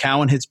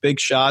 Cowan hits big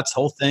shots,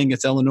 whole thing.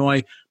 It's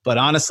Illinois. But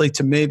honestly,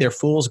 to me, they're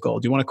fool's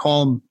gold. Do you want to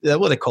call them,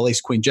 what do they call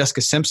ace queen? Jessica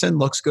Simpson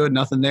looks good,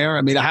 nothing there.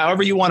 I mean,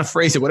 however you want to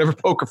phrase it, whatever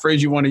poker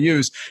phrase you want to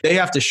use, they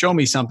have to show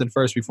me something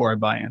first before I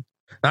buy in.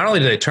 not only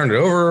do they turn it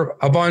over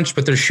a bunch,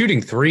 but they're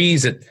shooting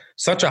threes at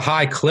such a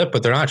high clip,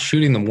 but they're not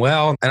shooting them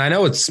well. And I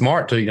know it's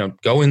smart to,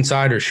 go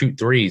inside or shoot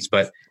threes,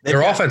 but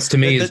their offense to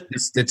me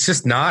it's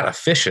just not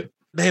efficient.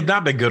 They have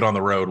not been good on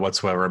the road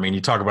whatsoever. I mean,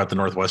 you talk about the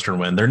Northwestern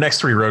win. Their next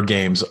 3 road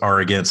games are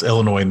against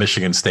Illinois,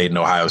 Michigan State, and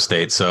Ohio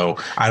State. So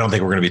I don't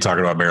think we're going to be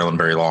talking about Maryland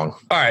very long.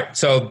 All right.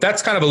 So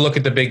that's kind of a look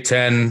at the Big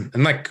Ten.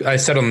 And like I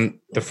said on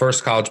the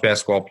first college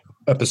basketball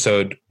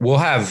episode, we'll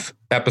have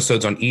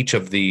episodes on each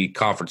of the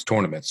conference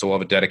tournaments. So we'll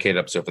have a dedicated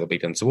episode for the Big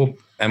Ten. So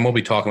we'll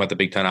be talking about the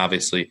Big Ten,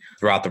 obviously,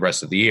 throughout the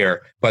rest of the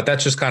year. But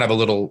that's just kind of a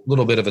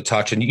little bit of a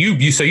touch. And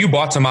you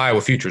bought some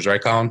Iowa futures,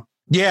 right, Colin?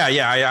 Yeah.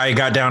 I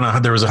got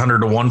down. There was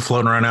 100-1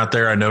 floating around out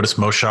there. I noticed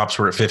most shops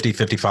were at 50,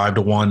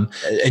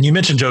 55-1. And you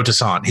mentioned Joe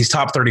Toussaint. He's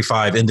top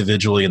 35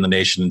 individually in the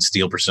nation in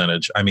steal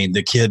percentage. I mean,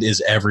 the kid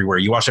is everywhere.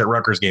 You watched that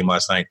Rutgers game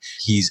last night.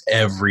 He's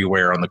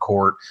everywhere on the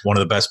court. One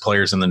of the best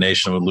players in the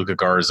nation with Luka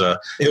Garza.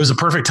 It was a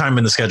perfect time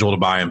in the schedule to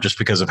buy him just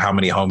because of how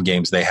many home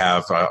games they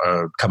have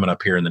coming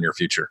up here in the near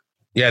future.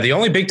 Yeah, the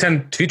only Big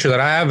Ten future that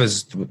I have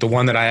is the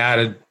one that I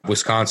added,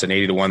 Wisconsin,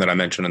 80-1 that I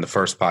mentioned in the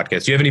first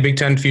podcast. Do you have any Big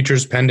Ten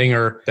futures pending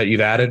or that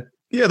you've added?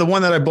 Yeah, the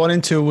one that I bought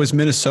into was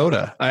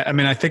Minnesota.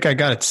 I think I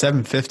got it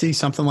 750,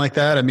 something like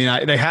that. I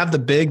mean, they have the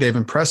big. They've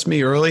impressed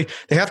me early.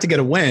 They have to get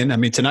a win. I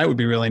mean, tonight would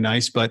be really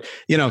nice. But,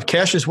 if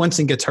Cassius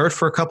Winston gets hurt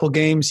for a couple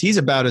games, he's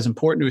about as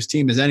important to his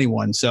team as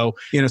anyone. So,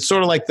 it's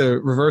sort of like the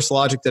reverse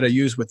logic that I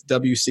use with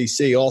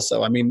WCC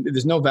also. I mean,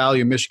 there's no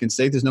value in Michigan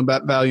State. There's no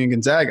value in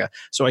Gonzaga.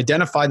 So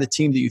identify the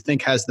team that you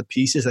think has the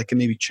pieces that can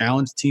maybe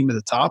challenge the team at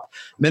the top.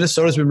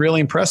 Minnesota's been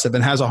really impressive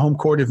and has a home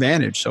court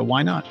advantage. So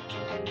why not?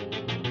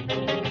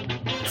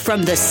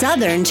 From the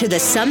Southern to the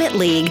Summit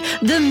League,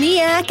 the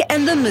MEAC,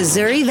 and the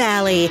Missouri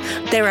Valley,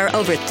 there are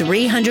over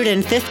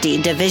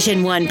 350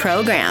 Division I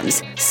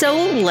programs. So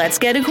let's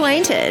get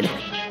acquainted.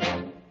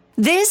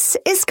 This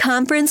is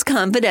Conference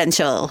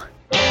Confidential.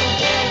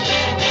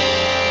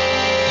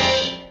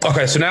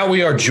 Okay, so now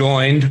we are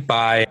joined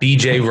by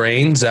BJ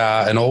Rains,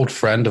 an old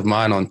friend of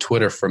mine on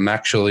Twitter from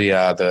actually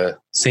the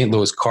St.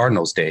 Louis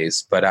Cardinals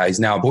days, but he's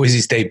now a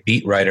Boise State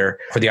beat writer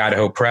for the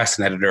Idaho Press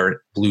and editor at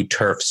Blue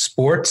Turf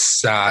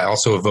Sports,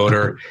 also a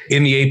voter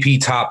in the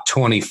AP Top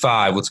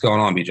 25. What's going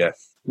on, BJ?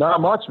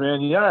 Not much, man.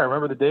 Yeah, I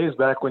remember the days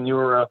back when you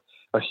were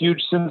a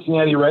huge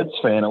Cincinnati Reds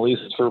fan, at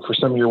least for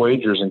some of your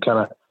wagers, and kind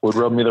of would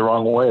rub me the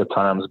wrong way at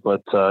times,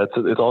 but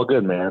it's all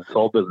good, man. It's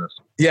all business.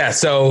 Yeah.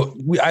 So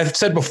I've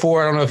said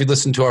before, I don't know if you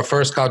listened to our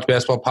first college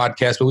basketball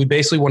podcast, but we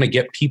basically want to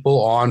get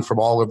people on from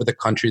all over the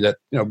country that,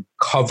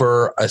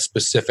 cover a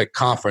specific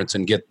conference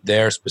and get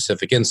their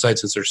specific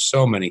insights. Since there's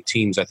so many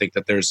teams, I think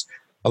that there's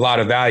a lot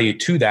of value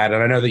to that.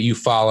 And I know that you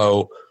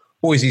follow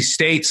Boise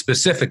State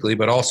specifically,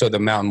 but also the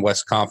Mountain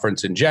West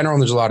Conference in general.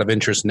 And there's a lot of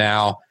interest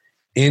now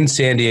in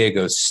San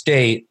Diego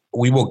State.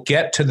 We will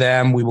get to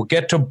them. We will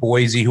get to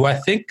Boise, who I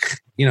think,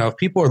 if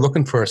people are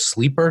looking for a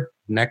sleeper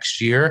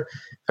next year,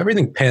 if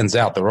everything pans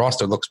out, the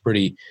roster looks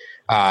pretty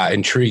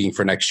intriguing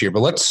for next year. But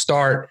let's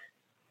start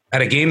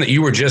at a game that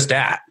you were just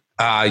at,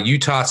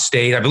 Utah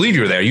State. I believe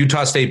you were there,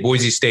 Utah State,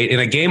 Boise State, in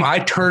a game I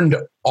turned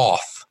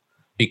off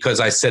because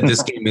I said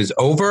this game is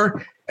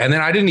over. And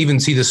then I didn't even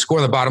see the score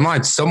on the bottom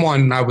line.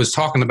 I was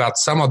talking about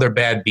some other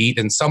bad beat,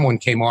 and someone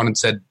came on and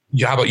said,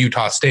 how about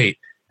Utah State?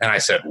 And I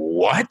said,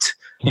 what?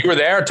 You were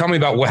there? Tell me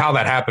about how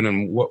that happened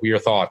and what were your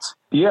thoughts?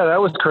 Yeah,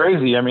 that was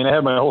crazy. I mean, I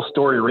had my whole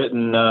story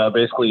written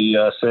basically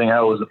saying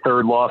how it was the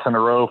third loss in a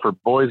row for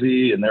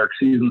Boise and their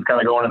season's kind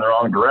of going in the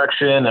wrong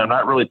direction. And I'm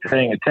not really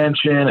paying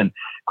attention, and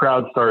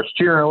crowd starts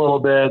cheering a little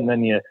bit. And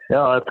then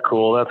that's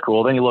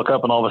cool. Then you look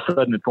up and all of a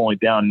sudden it's only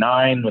down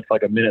 9 with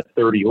like a minute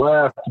 30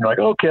 left. And you're like,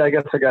 okay, I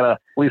guess I got to at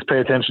least pay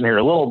attention here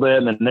a little bit.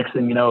 And then next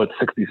thing you know, it's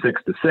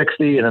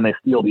 66-60. And then they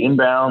steal the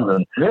inbounds.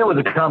 And it was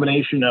a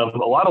combination of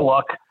a lot of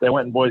luck that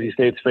went in Boise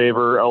State's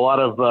favor, a lot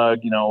of,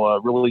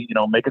 really,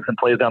 making some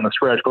plays down the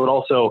stretch, but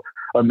also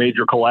a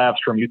major collapse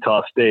from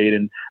Utah State.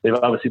 And they've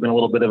obviously been a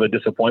little bit of a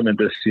disappointment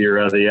this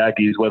year, the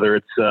Aggies, whether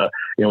it's,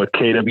 with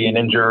Keita being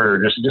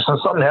injured or just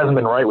something hasn't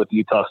been right with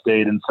Utah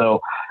State. And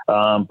so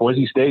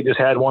Boise State just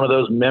had one of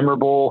those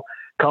memorable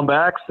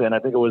comebacks, and I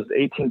think it was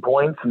 18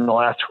 points in the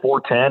last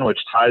 4-10, which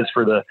ties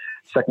for the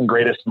second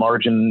greatest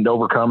margin to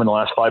overcome in the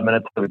last 5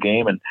 minutes of the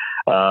game. And,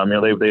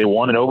 they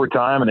won in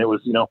overtime, and it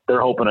was,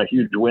 they're hoping a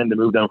huge win to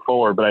move them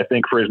forward. But I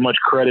think for as much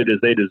credit as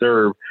they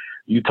deserve,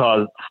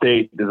 Utah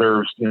State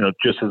deserves,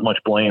 just as much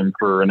blame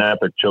for an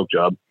epic choke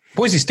job.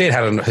 Boise State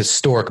had a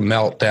historic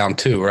meltdown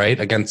too, right?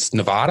 Against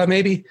Nevada,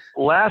 maybe?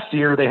 Last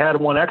year, they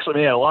had one. Actually,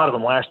 they had a lot of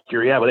them last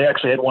year, yeah, but they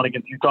actually had one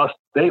against Utah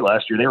State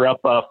last year. They were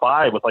up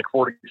 5 with like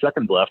 40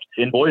 seconds left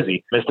in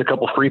Boise. Missed a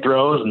couple free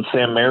throws, and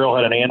Sam Merrill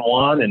had an and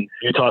one, and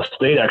Utah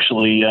State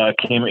actually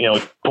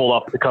pulled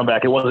off the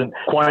comeback. It wasn't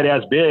quite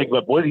as big,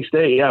 but Boise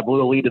State, blew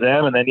the lead to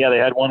them. And then, they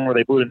had one where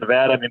they blew to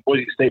Nevada. I mean,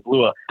 Boise State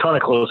blew a ton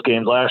of close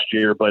games last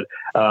year, but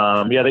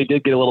they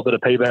did get a little bit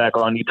of payback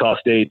on Utah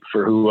State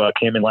for who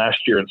came in last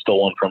year and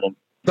stole one from them.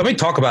 Let me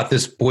talk about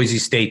this Boise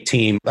State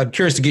team. I'm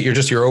curious to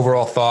get your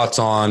overall thoughts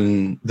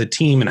on the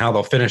team and how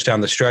they'll finish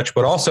down the stretch,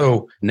 but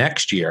also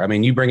next year. I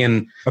mean, you bring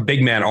in a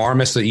big man,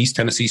 Armis, the East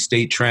Tennessee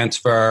State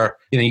transfer.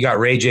 You got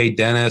Ray J.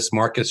 Dennis,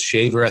 Marcus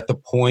Shaver at the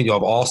point. You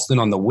have Alston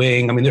on the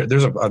wing. I mean,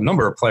 there's a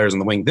number of players on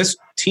the wing. This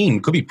team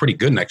could be pretty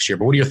good next year.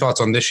 But what are your thoughts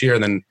on this year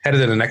and then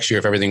headed into next year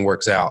if everything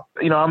works out?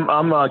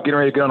 I'm getting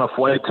ready to get on a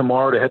flight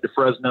tomorrow to head to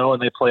Fresno,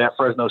 and they play at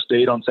Fresno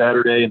State on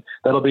Saturday, and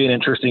that'll be an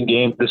interesting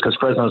game just because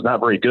Fresno's not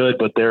very good,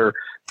 but they're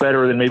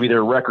better than maybe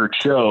their record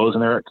shows.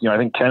 And I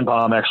think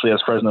KenPom actually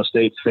has Fresno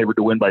State favored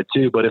to win by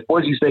 2. But if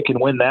Boise State can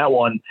win that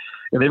one,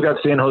 and they've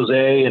got San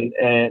Jose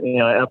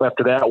and up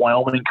after that,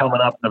 Wyoming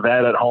coming up,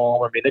 Nevada at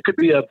home. I mean, it could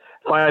be a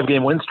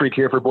 5-game win streak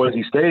here for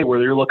Boise State where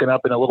they're looking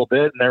up in a little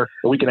bit, and they're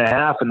a week and a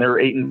half, and they're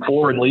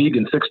 8-4 in league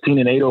and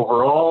 16-8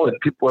 overall, and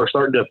people are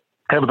starting to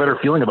have a better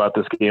feeling about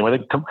this game. I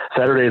think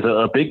Saturday is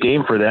a big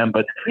game for them,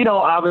 but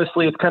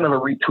obviously it's kind of a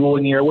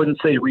retooling year. I wouldn't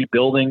say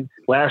rebuilding.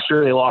 Last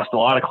year they lost a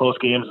lot of close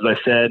games, as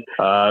I said.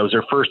 It was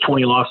their first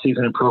 20-loss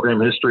season in program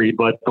history,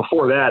 but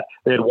before that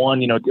they had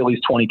won at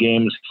least 20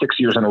 games 6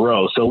 years in a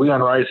row. So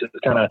Leon Rice has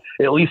kind of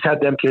at least had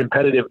them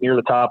competitive near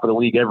the top of the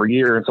league every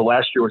year, and so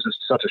last year was just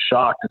such a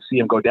shock to see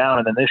him go down,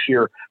 and then this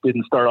year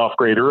didn't start off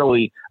great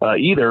early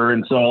either,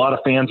 and so a lot of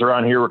fans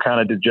around here were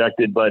kind of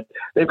dejected, but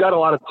they've got a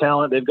lot of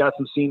talent. They've got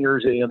some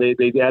seniors.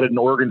 They've added an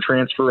Oregon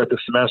transfer at the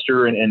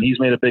semester, and he's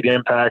made a big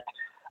impact.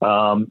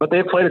 But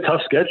they've played a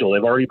tough schedule.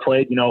 They've already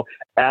played,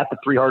 at the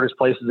 3 hardest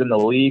places in the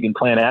league and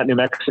playing at New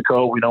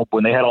Mexico.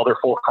 When they had all their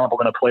full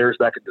complement of players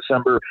back in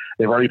December,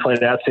 they've already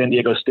played at San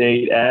Diego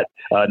State, at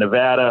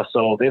Nevada.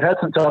 So they've had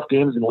some tough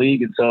games in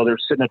league, and so they're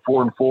sitting at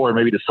 4-4.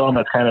 Maybe to some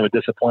that's kind of a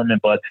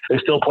disappointment, but they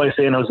still play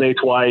San Jose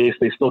twice.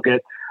 They still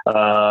get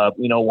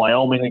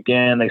Wyoming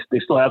again. They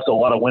still have a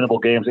lot of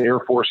winnable games. Air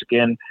Force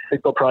again. I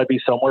think they'll probably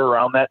be somewhere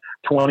around that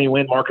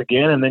 20-win mark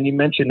again. And then you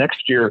mentioned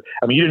next year.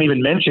 I mean, you didn't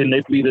even mention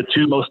they'd be the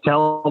 2 most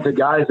talented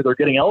guys that are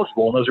getting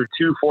eligible, and those are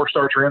 2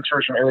 4-star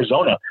transfers from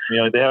Arizona.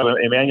 They have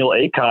Emmanuel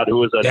Acott, who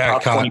was a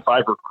top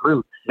 25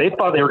 recruit. They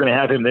thought they were going to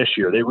have him this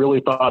year. They really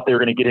thought they were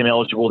going to get him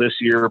eligible this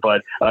year,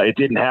 but it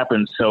didn't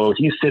happen. So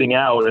he's sitting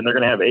out, and they're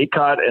going to have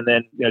Acott, and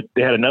then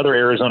they had another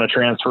Arizona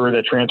transfer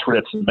that transferred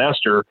at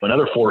semester,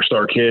 another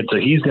 4-star kid. So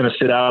he's going to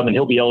sit out, and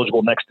he'll be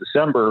eligible next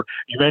December.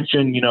 You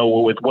mentioned,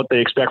 with what they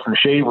expect from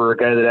Shaver, a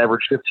guy that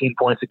averaged 15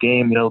 points a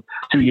game,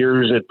 2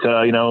 years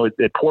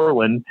at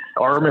Portland.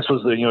 Armis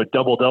was the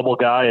double-double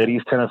guy at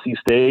East Tennessee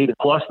State.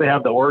 Plus, they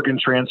have the Oregon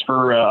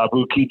transfer,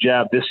 Abu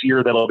Kijab, this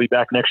year that'll be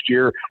back next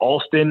year.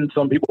 Alston,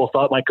 some people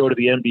thought might go to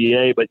the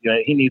NBA, but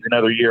he needs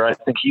another year. I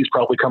think he's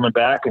probably coming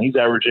back, and he's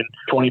averaging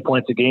 20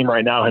 points a game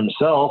right now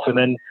himself. And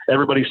then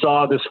everybody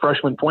saw this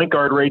freshman point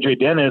guard, Ray J.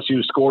 Dennis,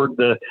 who scored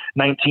the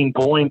 19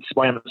 points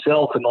by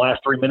himself in the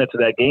last 3 minutes of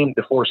that game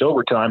to force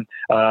overtime.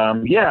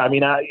 Some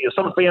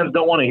fans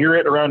don't want to hear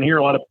it around here.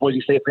 A lot of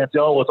Boise State fans say,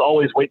 let's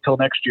always wait till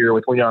next year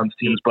with Leon's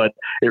teams, but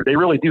they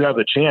really do have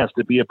the chance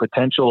to be a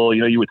potential,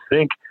 you would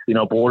think,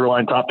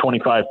 borderline top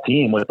 25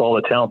 team with all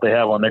the talent they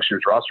have on next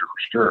year's roster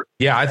for sure.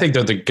 Yeah, I think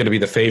they're going to be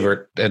the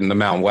favorite in the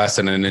Mountain West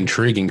and an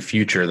intriguing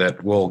future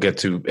that we'll get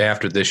to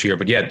after this year.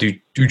 But yeah,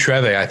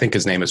 Dutreve, I think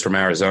his name is from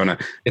Arizona.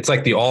 It's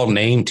like the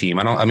all-name team.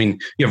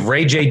 You have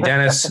Ray J.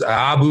 Dennis,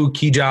 Abu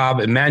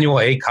Kijab, Emmanuel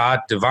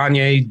Acott,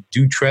 Devanye,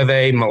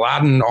 Dutreve,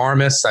 Mladen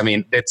Armis. I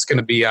mean, it's going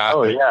to be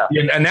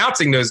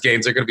announcing those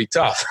games are going to be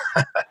tough.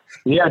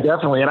 Yeah,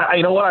 definitely. And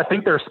you know what? I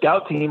think their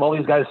scout team, all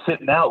these guys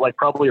sitting out,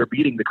 probably are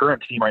beating the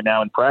current team right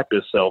now in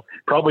practice. So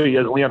probably,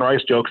 as Leon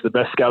Rice jokes, the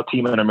best scout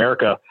team in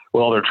America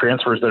with all their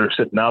transfers that are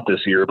sitting out this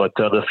year. But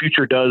the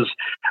future does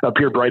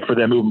appear bright for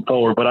them moving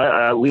forward.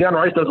 But Leon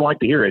Rice doesn't like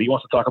to hear it. He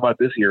wants to talk about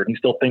this year, and he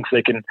still thinks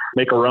they can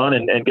make a run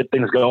and get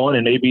things going.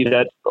 And maybe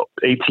that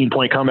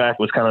 18-point comeback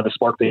was kind of the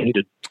spark they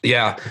needed.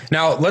 Yeah.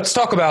 Now let's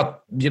talk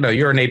about,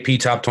 you're an AP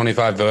top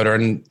 25 voter,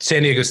 and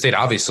San Diego State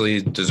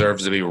obviously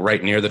deserves to be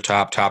right near the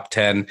top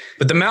 10.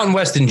 But the Mountain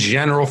West in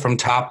general, from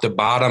top to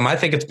bottom, I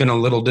think it's been a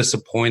little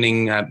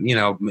disappointing,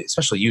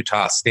 especially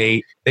Utah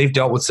State. They've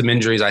dealt with some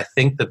injuries. I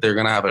think that they're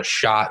going to have a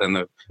shot in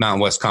the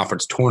Mountain West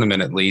Conference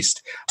tournament, at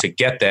least, to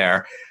get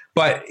there.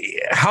 But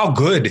how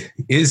good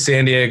is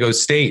San Diego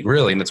State,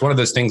 really? And it's one of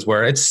those things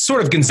where it's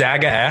sort of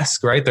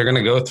Gonzaga-esque, right? They're going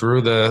to go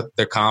through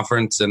the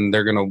conference and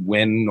they're going to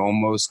win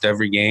almost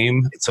every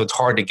game. So it's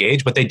hard to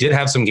gauge. But they did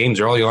have some games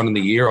early on in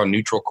the year on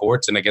neutral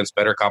courts and against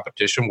better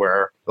competition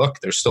where, look,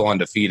 they're still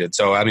undefeated.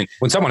 So,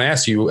 when someone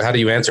asks you, how do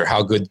you answer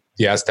how good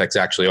the Aztecs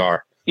actually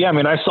are? Yeah,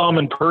 I saw them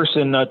in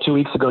person 2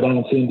 weeks ago down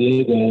in San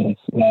Diego.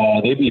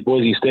 They beat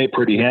Boise State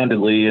pretty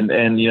handedly. And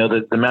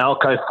the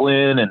Malachi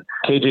Flynn and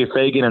KJ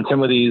Fagan and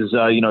some of these,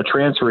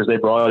 transfers they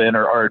brought in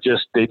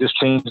they just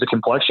changed the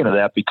complexion of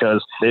that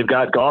because they've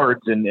got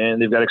guards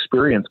and they've got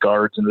experienced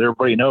guards, and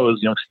everybody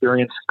knows,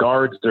 experienced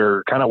guards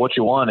are kind of what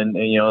you want, and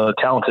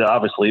talented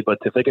obviously, but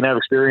if they can have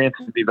experience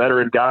and be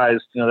veteran guys,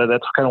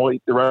 that's kind of what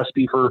the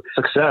recipe for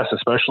success,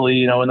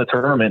 especially, in the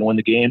tournament when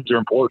the games are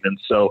important. And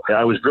so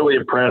I was really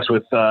impressed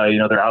with,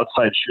 their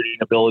outside shooting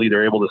ability.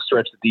 They're able to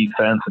stretch the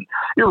defense, and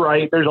you're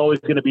right. There's always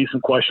going to be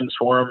some questions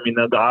for them.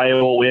 The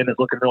Iowa win is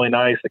looking really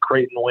nice, the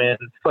Creighton win,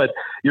 but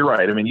you're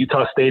right.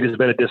 Utah State has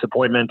been a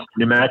disappointment.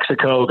 New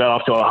Mexico got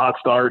off to a hot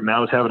start and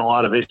now is having a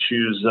lot of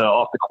issues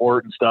off the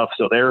court and stuff.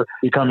 So they're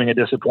becoming a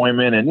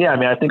disappointment. And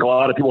I think a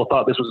lot of people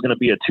thought this was going to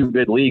be a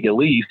 2-bid league at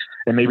least,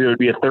 and maybe there would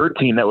be a third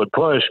team that would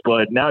push.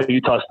 But now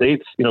Utah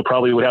State's,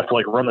 probably would have to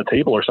run the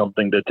table or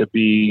something to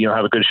be,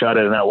 have a good shot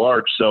at an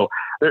at-large. So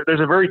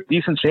there's a very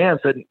decent chance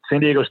that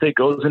San Diego State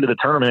goes into the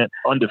tournament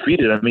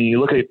undefeated. You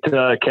look at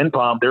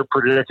KenPom, they're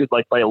predicted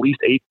by at least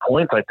 8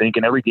 points, I think,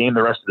 in every game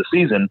the rest of the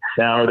season.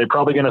 Now, are they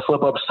probably going to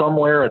slip up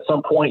somewhere at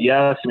some point?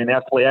 Yes. They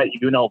have to play at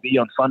UNLV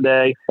on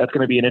Sunday. That's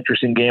going to be an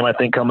interesting game, I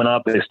think, coming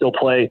up. They still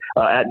play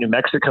at New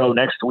Mexico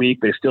next week.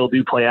 They still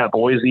do play at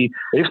Boise.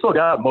 They've still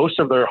got most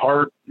of their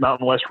hard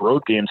Mountain West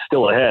road games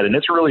still ahead, and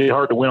it's really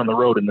hard to win on the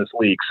road in this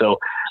league. So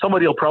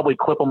somebody will probably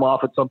clip them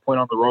off at some point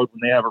on the road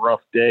when they have a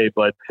rough day,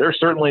 but they're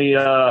certainly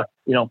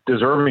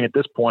deserving at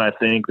this point. I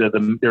think that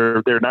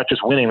they're not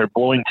just winning; they're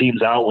blowing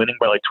teams out, winning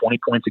by 20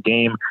 points a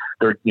game.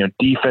 Their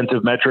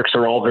defensive metrics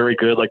are all very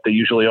good, like they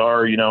usually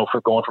are.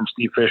 For going from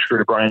Steve Fisher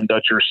to Brian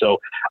Dutcher. So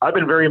I've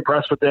been very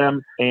impressed with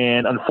them.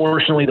 And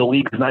unfortunately, the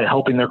league is not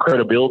helping their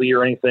credibility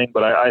or anything.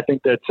 But I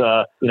think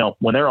that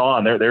when they're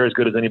on, they're as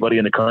good as anybody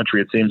in the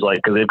country. It seems like,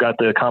 because they've got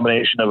the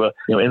combination of a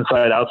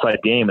inside outside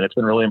game, and it's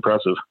been really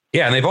impressive.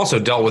 Yeah, and they've also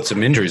dealt with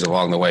some injuries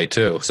along the way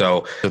too.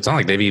 So it's not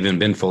like they've even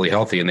been fully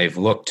healthy, and they've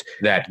looked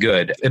that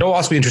good. It'll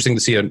also be interesting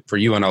to see for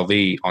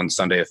UNLV on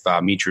Sunday if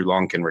Mitri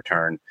Long can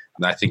return.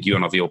 And I think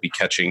UNLV will be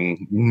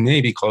catching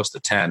maybe close to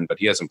 10, but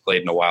he hasn't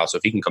played in a while. So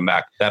if he can come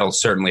back, that'll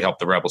certainly help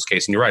the Rebels'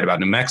 case. And you're right about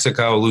New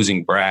Mexico.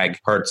 Losing Bragg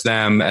hurts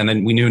them. And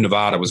then we knew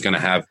Nevada was going to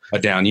have a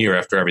down year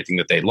after everything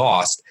that they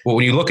lost. But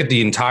when you look at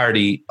the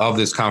entirety of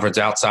this conference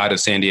outside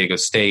of San Diego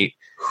State,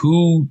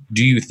 who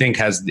do you think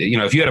has,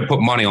 if you had to put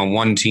money on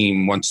one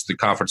team once the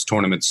conference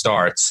tournament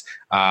starts,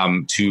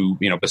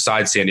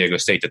 besides San Diego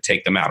State, to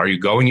take them out? Are you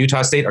going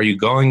Utah State? Are you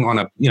going on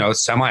a,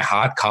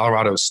 semi-hot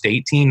Colorado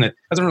State team that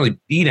hasn't really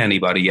beat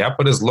anybody yet,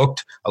 but has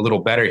looked a little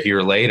better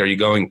here late? Are you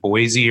going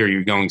Boise, or are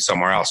you going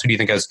somewhere else? Who do you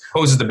think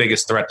poses the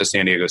biggest threat to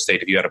San Diego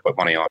State if you had to put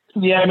money on?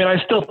 Yeah,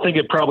 I still think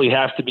it probably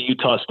has to be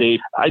Utah State.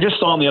 I just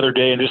saw them the other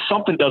day, and just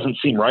something doesn't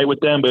seem right with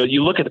them. But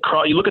you look at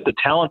the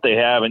talent they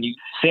have, and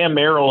Sam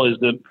Merrill is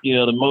the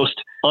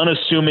most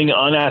unassuming,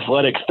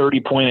 unathletic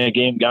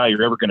 30-point-a-game guy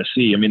you're ever going to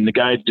see. The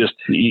guy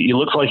he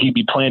looks like he'd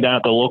be playing down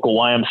at the local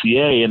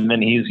YMCA, and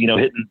then he's,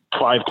 hitting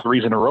 5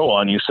 threes in a row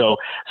on you. So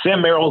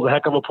Sam Merrill is a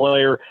heck of a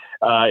player.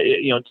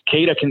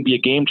 Keita can be a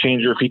game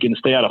changer if he can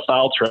stay out of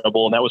foul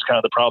trouble, and that was kind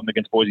of the problem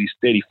against Boise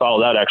State. He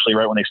fouled out actually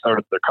right when they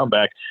started their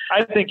comeback.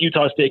 I think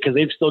Utah State, because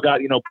they've still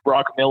got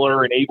Brock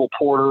Miller and Abel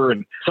Porter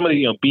and some of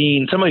the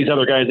Bean, some of these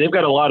other guys, they've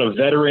got a lot of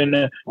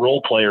veteran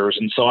role players,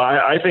 and so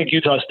I think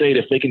Utah State,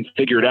 if they can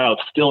figure it out,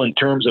 still in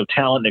terms of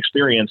talent and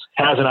experience,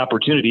 has an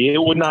opportunity.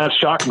 It would not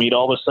shock me to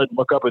all of a sudden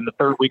look up in the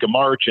third week of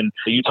March and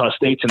Utah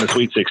State's in the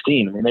Sweet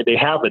 16. They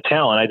have the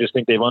talent. I just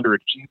think they've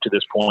underachieved to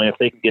this point if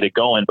they can get it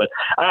going. But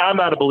I'm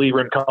not a believer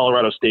in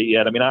Colorado State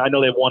yet. I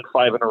know they've won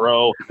 5 in a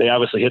row. They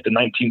obviously hit the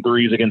 19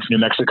 threes against New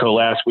Mexico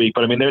last week,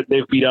 but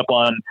they've beat up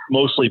on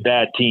mostly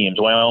bad teams: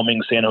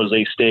 Wyoming, San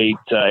Jose State,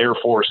 Air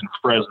Force, and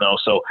Fresno.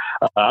 So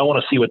I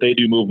want to see what they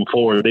do moving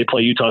forward. They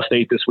play Utah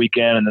State this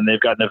weekend, and then they've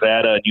got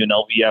Nevada and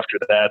UNLV after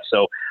that.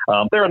 So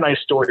they're a nice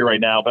story right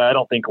now, but I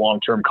don't think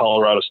long-term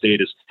Colorado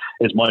State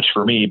is much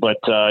for me. But,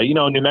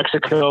 New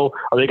Mexico,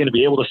 are they going to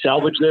be able to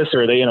salvage this,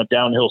 or are they in a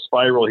downhill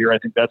spiral here? I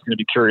think that's going to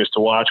be curious to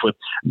watch.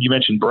 You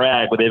mentioned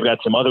Bragg, but they've got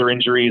some other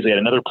injuries. They had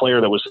another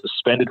player that was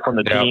suspended from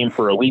the team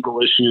for a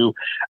legal issue.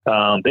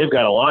 They've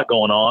got a lot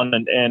going on,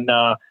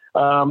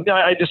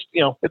 I just,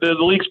 the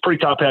league's pretty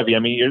top heavy.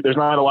 There's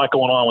not a lot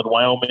going on with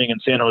Wyoming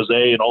and San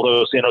Jose, and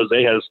although San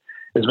Jose has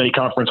as many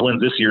conference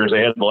wins this year as they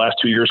had in the last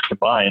 2 years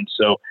combined.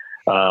 So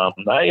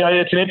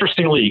it's an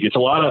interesting league. It's a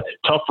lot of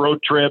tough road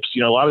trips.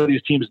 A lot of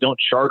these teams don't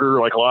charter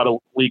like a lot of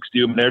leagues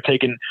do. They're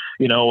taking,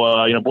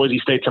 Boise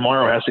State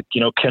tomorrow has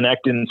to,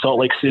 connect in Salt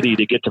Lake City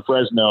to get to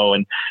Fresno.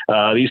 And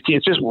these teams,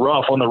 it's just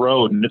rough on the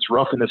road, and it's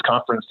rough in this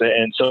conference.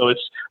 And so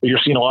you're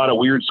seeing a lot of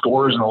weird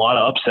scores and a lot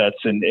of upsets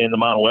in the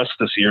Mountain West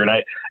this year.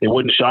 And it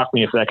wouldn't shock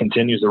me if that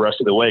continues the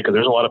rest of the way, because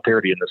there's a lot of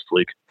parity in this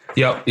league.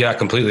 Yeah, I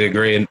completely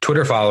agree. And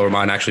Twitter follower of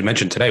mine actually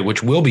mentioned today,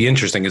 which will be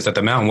interesting, is that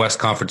the Mountain West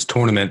Conference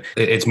tournament,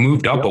 it's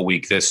moved up a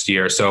week this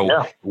year.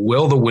 So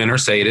will the winner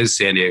say it is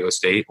San Diego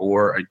State,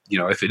 or,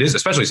 if it is,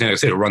 especially San Diego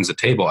State, who runs the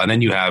table, and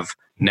then you have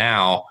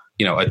now,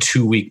 a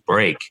 2-week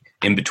break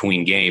in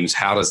between games.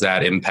 How does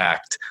that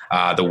impact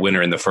the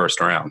winner in the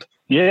first round?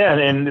 Yeah,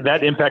 and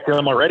that impacted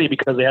them already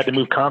because they had to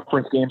move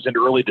conference games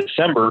into early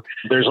December.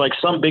 There's like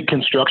some big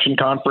construction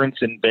conference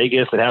in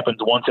Vegas that happens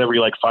once every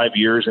like 5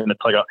 years, and it's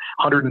like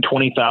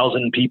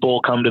 120,000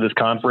 people come to this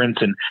conference,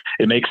 and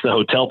it makes the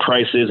hotel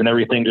prices and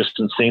everything just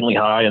insanely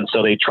high. And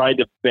so they tried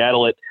to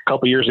battle it a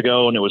couple years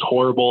ago, and it was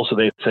horrible. So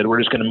they said, we're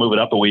just going to move it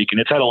up a week.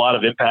 And it's had a lot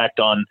of impact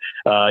on,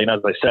 as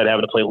I said,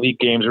 having to play league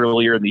games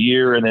earlier in the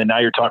year. And then now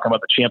you're talking about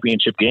the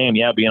championship game,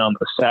 being on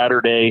the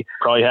Saturday,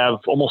 probably have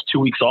almost 2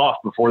 weeks off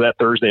before that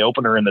Thursday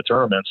opener in the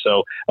tournament.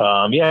 So,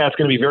 it's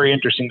going to be very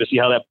interesting to see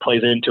how that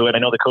plays into it. I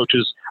know the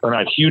coaches are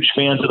not huge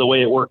fans of the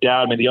way it worked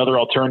out. I mean, the other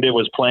alternative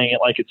was playing it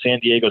like at San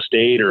Diego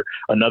State or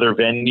another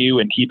venue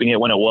and keeping it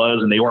when it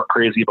was, and they weren't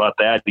crazy about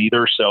that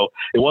either. So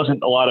it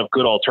wasn't a lot of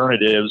good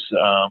alternatives.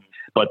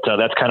 But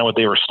that's kind of what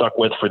they were stuck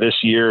with for this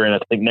year. And I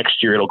think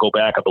next year it'll go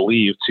back, I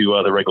believe,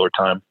 to the regular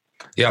time.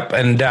 Yep.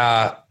 And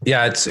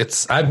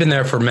I've been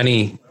there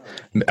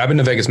I've been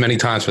to Vegas many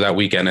times for that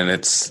weekend, and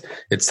it's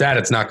sad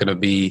it's not going to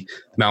be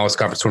Mountain West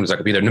Conference tournaments that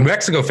could be there. New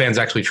Mexico fans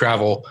actually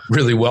travel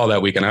really well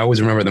that weekend. I always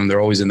remember them.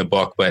 They're always in the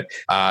book, but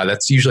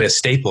that's usually a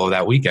staple of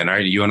that weekend,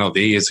 right?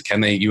 UNLV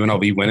can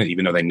UNLV win it,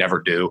 even though they never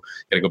do?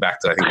 Got to go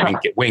back to, I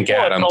think, Wink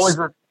Adams.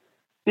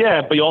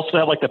 But you also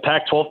have like the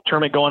Pac-12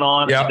 tournament going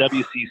on, the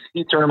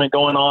WCC tournament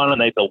going on,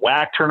 and the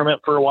WAC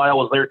tournament for a while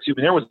was there too.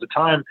 But there was the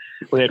time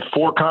where they had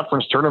 4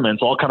 conference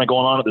tournaments all kind of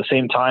going on at the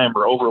same time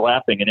or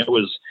overlapping, and it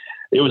was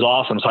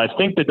awesome. So I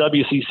think the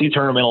WCC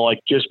tournament will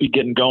like just be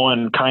getting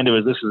going kind of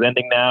as this is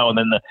ending now, and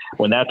then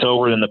when that's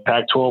over, then the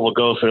Pac-12 will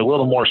go. So they're a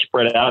little more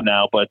spread out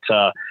now, but.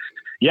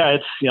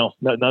 It's,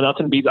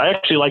 nothing beats. I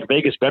actually like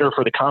Vegas better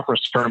for the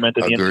conference tournament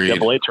than the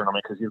NCAA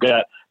tournament because you've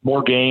got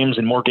more games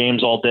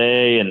all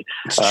day, and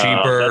it's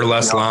cheaper,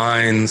 less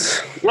lines.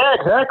 Yeah,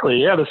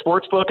 exactly. Yeah, the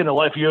sports book and the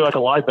life, you like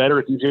a lie better.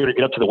 It's easier to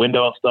get up to the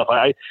window and stuff.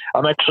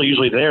 I'm actually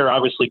usually there,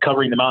 obviously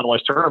covering the Mountain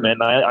West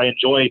tournament, and I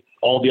enjoy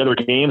all the other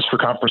games for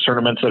conference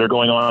tournaments that are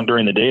going on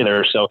during the day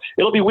there. So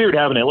it'll be weird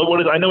having it.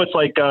 I know it's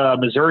like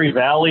Missouri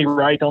Valley,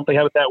 right? Don't they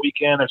have it that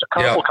weekend? There's a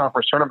couple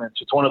conference tournaments.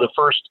 It's one of the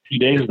first few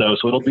days though,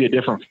 so it'll be a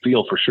different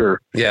feel for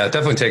sure. Yeah, it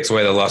definitely takes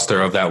away the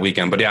luster of that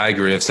weekend. But yeah, I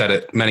agree. I've said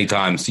it many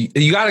times.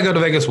 You got to go to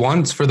Vegas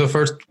once for the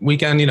first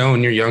weekend,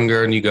 when you're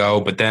younger and you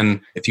go. But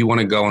then if you want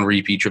to go on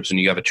repeat trips and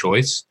you have a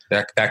choice,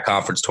 that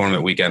conference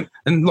tournament weekend.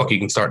 And look, you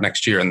can start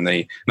next year in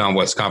the Mountain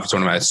West Conference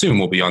tournament. I assume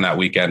will be on that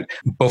weekend.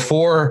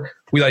 Before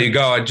we let you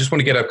go, I just want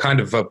to get a kind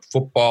of a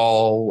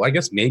football, I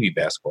guess maybe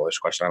basketball-ish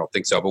question. I don't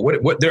think so. But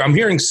what I'm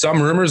hearing some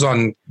rumors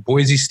on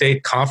Boise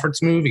State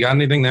conference move. You got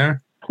anything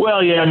there?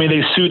 Well, yeah, I mean,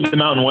 they sued the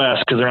Mountain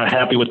West because they're not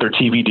happy with their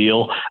TV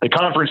deal. The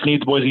conference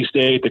needs Boise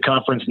State. The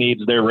conference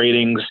needs their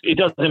ratings. It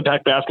does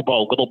impact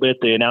basketball a little bit.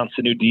 They announced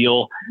a new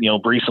deal,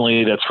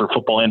 recently that's for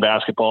football and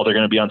basketball. They're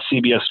going to be on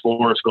CBS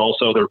Sports, but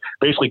also they're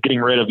basically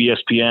getting rid of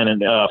ESPN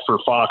and for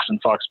Fox and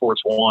Fox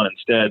Sports 1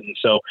 instead. And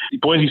so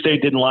Boise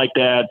State didn't like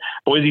that.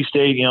 Boise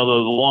State, the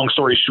long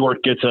story short,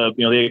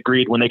 they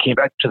agreed when they came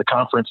back to the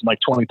conference in like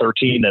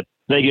 2013 that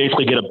they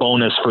basically get a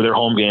bonus for their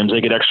home games.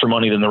 They get extra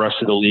money than the rest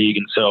of the league.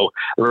 And so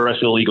the rest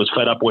of the league was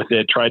fed up with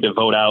it, tried to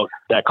vote out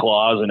that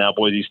clause. And now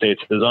Boise State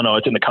says, oh no,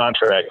 it's in the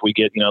contract. We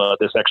get,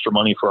 this extra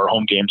money for our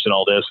home games and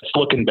all this. It's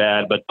looking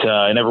bad. But,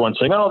 and everyone's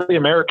saying, oh, the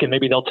American,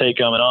 maybe they'll take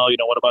them. And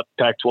what about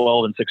the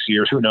Pac-12 in 6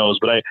 years? Who knows?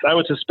 But I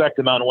would suspect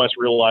the Mountain West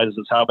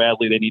realizes how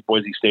badly they need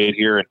Boise State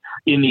here. And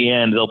in the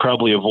end, they'll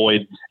probably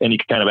avoid any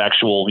kind of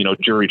actual,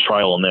 jury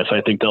trial on this.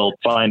 I think they'll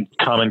find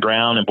common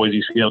ground and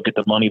Boise, get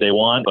the money they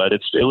want. But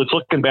it's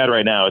looking bad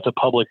right now. It's a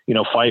public,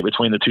 fight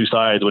between the two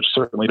sides, which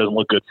certainly doesn't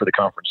look good for the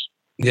conference.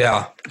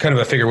 Yeah, kind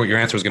of I figure what your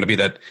answer is going to be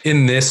that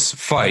in this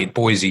fight,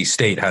 Boise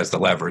State has the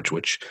leverage,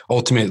 which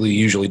ultimately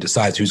usually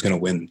decides who's going to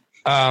win.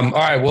 All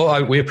right.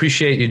 Well, we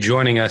appreciate you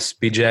joining us,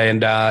 BJ.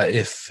 And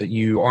if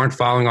you aren't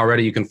following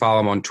already, you can follow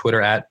him on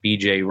Twitter at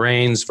BJ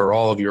Rains for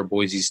all of your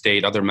Boise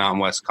State, other Mountain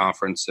West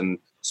Conference and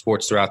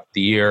sports throughout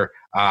the year.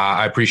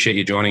 I appreciate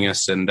you joining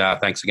us. And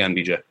thanks again,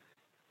 BJ.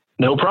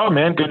 No problem,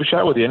 man. Good to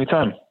chat with you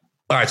anytime.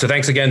 All right, so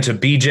thanks again to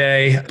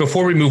BJ.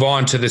 Before we move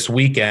on to this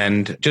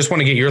weekend, just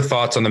want to get your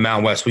thoughts on the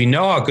Mountain West. We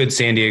know how good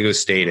San Diego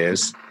State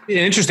is. An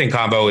interesting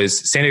combo is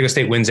San Diego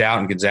State wins out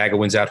and Gonzaga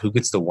wins out. Who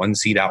gets the 1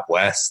 seed out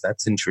west?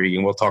 That's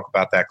intriguing. We'll talk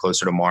about that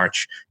closer to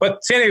March.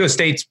 But San Diego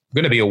State's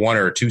going to be a 1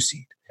 or a 2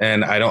 seed.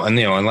 And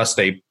unless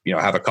they,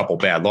 have a couple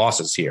bad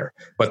losses here.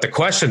 But the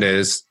question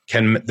is,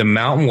 can the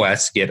Mountain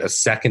West get a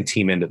second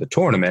team into the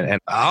tournament? And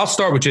I'll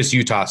start with just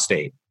Utah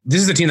State. This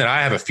is the team that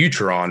I have a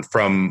future on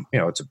from,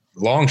 it's a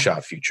long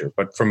shot future,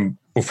 but from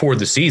before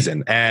the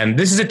season. And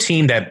this is a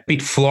team that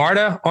beat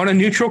Florida on a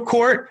neutral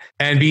court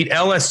and beat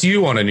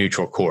LSU on a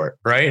neutral court,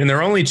 right? And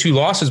their only 2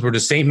 losses were to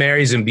St.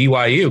 Mary's and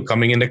BYU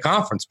coming into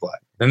conference play.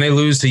 Then they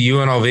lose to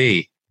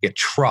UNLV, get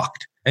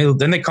trucked. And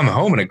then they come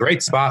home in a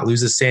great spot,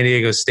 lose to San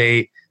Diego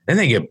State. Then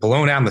they get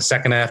blown out in the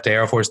second half to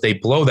Air Force. They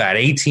blow that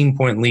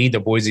 18-point lead to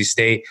Boise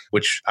State,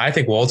 which I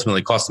think will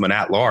ultimately cost them an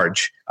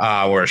at-large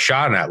or a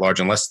shot in at-large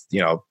unless,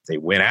 they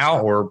win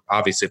out or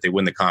obviously if they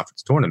win the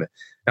conference tournament.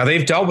 Now,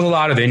 they've dealt with a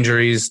lot of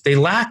injuries. They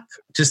lack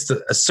just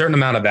a certain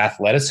amount of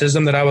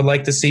athleticism that I would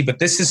like to see. But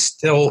this is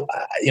still,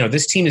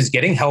 this team is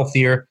getting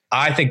healthier.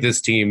 I think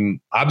this team,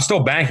 I'm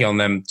still banking on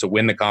them to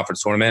win the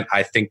conference tournament.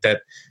 I think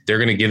that they're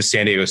going to give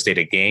San Diego State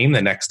a game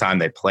the next time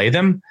they play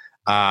them.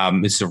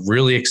 It's a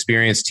really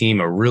experienced team,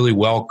 a really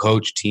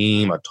well-coached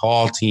team, a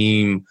tall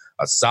team,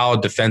 a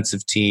solid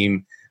defensive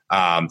team.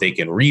 They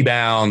can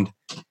rebound.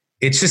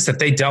 It's just that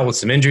they dealt with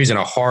some injuries and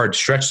a hard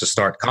stretch to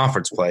start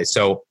conference play.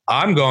 So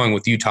I'm going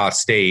with Utah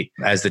State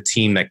as the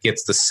team that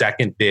gets the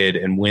second bid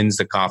and wins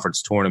the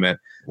conference tournament.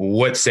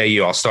 What say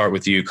you? I'll start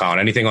with you, Colin.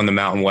 Anything on the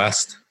Mountain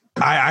West?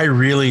 I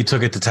really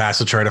took it to task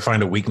to try to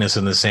find a weakness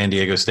in the San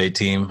Diego State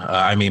team.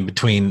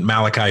 Between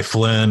Malachi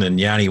Flynn and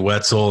Yanni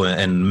Wetzel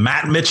and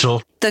Matt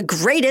Mitchell. The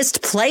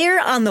greatest player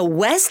on the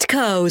West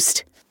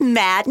Coast,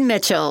 Matt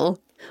Mitchell.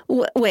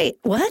 Wait,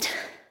 what?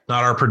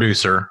 Not our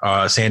producer,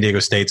 San Diego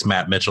State's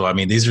Matt Mitchell.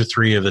 These are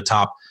three of the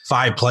top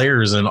 5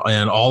 players in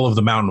all of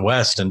the Mountain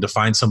West, and to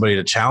find somebody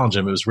to challenge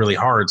him, it was really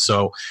hard.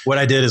 So what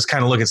I did is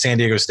kind of look at San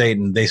Diego State,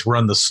 and they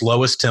run the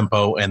slowest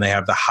tempo, and they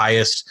have the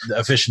highest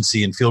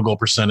efficiency and field goal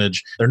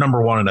percentage. They're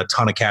number 1 in a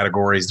ton of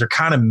categories. They're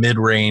kind of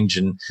mid-range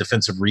in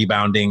defensive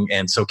rebounding,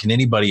 and so can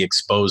anybody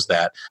expose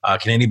that?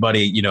 Can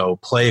anybody,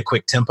 play a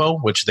quick tempo,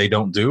 which they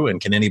don't do,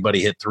 and can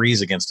anybody hit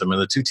threes against them? And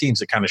the 2 teams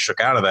that kind of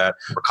shook out of that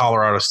were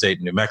Colorado State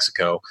and New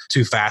Mexico,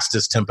 2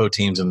 fastest tempo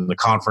teams in the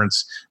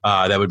conference.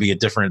 That would be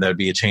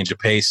a change of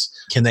pace.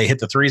 Can they hit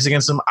the threes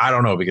against them? I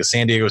don't know, because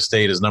San Diego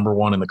State is number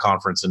 1 in the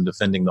conference in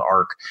defending the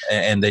arc,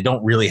 and they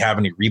don't really have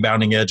any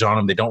rebounding edge on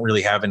them. They don't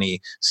really have any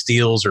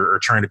steals or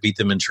trying to beat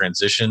them in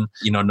transition.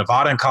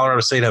 Nevada and Colorado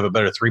State have a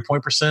better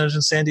 3-point percentage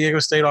than San Diego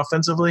State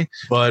offensively,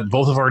 but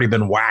both have already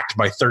been whacked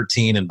by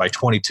 13 and by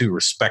 22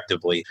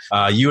 respectively.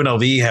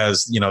 UNLV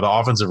has, the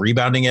offensive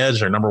rebounding edge.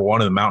 They're number 1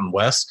 in the Mountain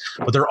West,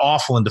 but they're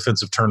awful in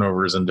defensive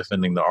turnovers and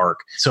defending the arc.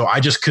 So I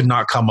just could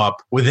not come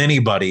up with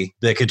anybody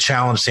that could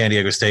challenge San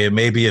Diego State. It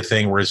may be a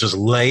thing where it's just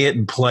lay it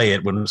and play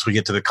it once we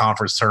get to the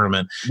conference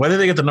tournament. Whether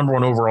they get the number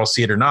 1 overall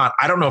seed or not,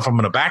 I don't know if I'm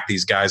going to back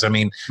these guys.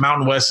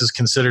 Mountain West is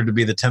considered to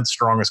be the 10th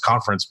strongest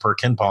conference per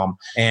KenPom.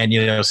 And,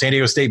 San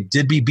Diego State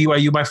did beat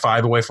BYU by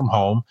 5 away from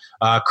home.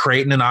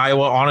 Creighton and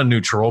Iowa on a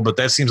neutral, but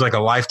that seems like a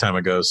lifetime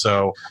ago.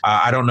 So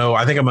I don't know.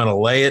 I think I'm going to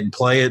lay it and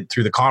play it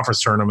through the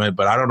conference tournament,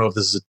 but I don't know if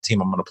this is a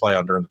team I'm going to play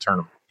on during the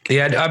tournament.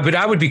 Yeah, but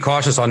I would be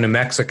cautious on New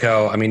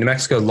Mexico. New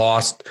Mexico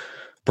lost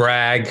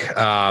Bragg,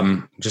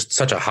 just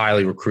such a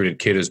highly recruited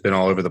kid who's been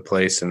all over the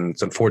place, and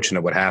it's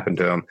unfortunate what happened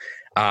to him.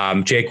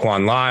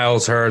 Jaquan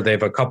Lyles hurt. They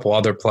have a couple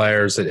other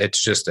players.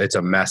 It's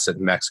a mess at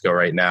New Mexico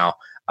right now.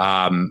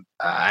 And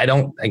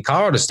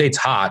Colorado State's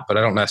hot, but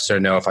I don't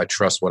necessarily know if I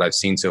trust what I've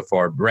seen so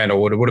far.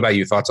 Randall, what about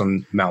you? Thoughts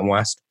on Mountain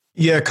West?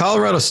 Yeah,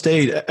 Colorado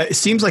State, it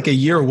seems like a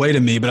year away to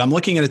me, but I'm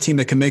looking at a team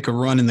that can make a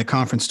run in the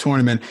conference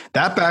tournament.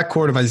 That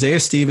backcourt of Isaiah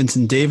Stevens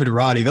and David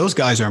Roddy, those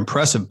guys are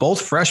impressive.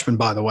 Both freshmen,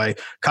 by the way.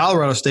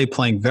 Colorado State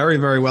playing very,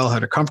 very well,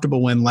 had a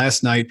comfortable win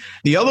last night.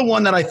 The other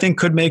one that I think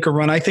could make a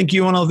run, I think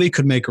UNLV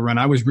could make a run.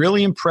 I was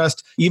really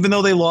impressed, even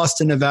though they lost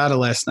to Nevada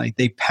last night.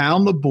 They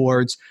pound the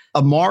boards.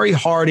 Amari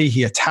Hardy,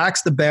 he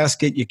attacks the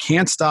basket. You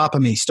can't stop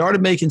him. He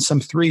started making some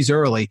threes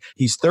early.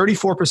 He's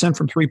 34%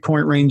 from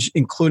three-point range,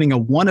 including a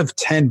 1 of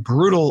 10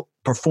 brutal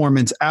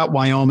performance at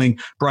Wyoming.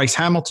 Bryce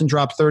Hamilton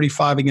dropped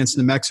 35 against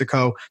New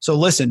Mexico. So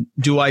listen,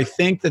 do I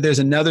think that there's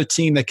another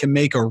team that can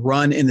make a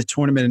run in the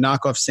tournament and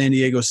knock off San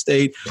Diego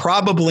State?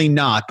 Probably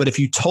not. But if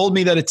you told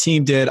me that a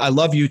team did, I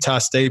love Utah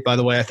State, by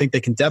the way. I think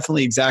they can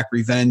definitely exact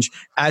revenge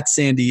at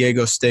San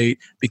Diego State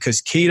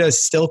because Keita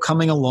is still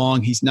coming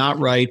along. He's not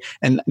right.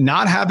 And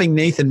not having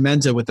Nathan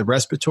Menza with the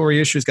respiratory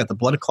issues, got the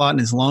blood clot in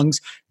his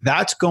lungs,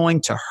 that's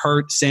going to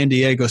hurt San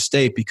Diego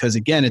State because,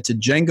 again, it's a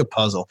Jenga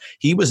puzzle.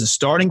 He was a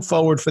starting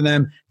forward for them.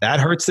 That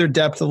hurts their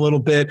depth a little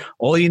bit.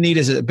 All you need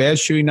is a bad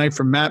shooting night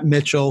from Matt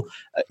Mitchell.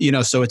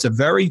 So it's a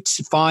very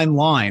fine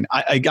line.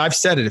 I've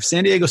said it. If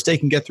San Diego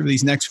State can get through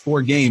these next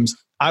 4 games,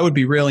 I would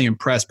be really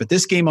impressed. But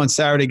this game on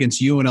Saturday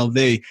against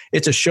UNLV,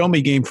 it's a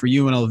show-me game for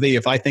UNLV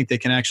if I think they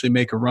can actually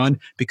make a run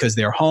because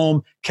they're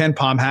home.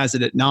 KenPom has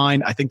it at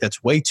 9. I think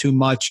that's way too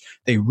much.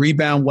 They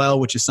rebound well,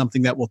 which is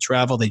something that will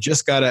travel. They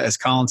just got to, as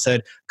Colin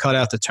said, cut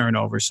out the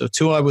turnovers. So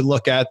 2 I would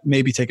look at,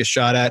 maybe take a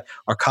shot at,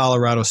 are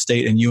Colorado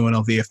State and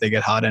UNLV if they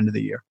get hot end of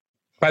the year.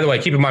 By the way,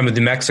 keep in mind with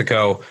New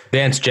Mexico,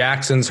 Vance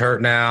Jackson's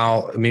hurt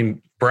now.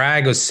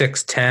 Bragg was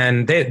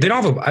 6'10". They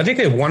don't have I think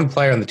they have one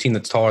player on the team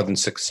that's taller than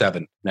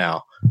 6'7"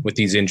 now with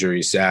these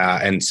injuries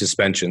and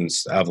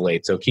suspensions of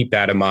late. So keep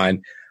that in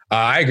mind.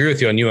 I agree with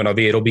you on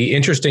UNLV. It'll be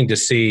interesting to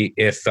see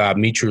if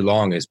Mitru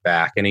Long is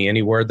back.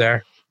 Any word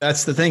there?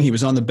 That's the thing. He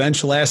was on the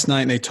bench last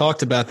night, and they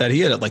talked about that.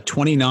 He had like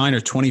 29 or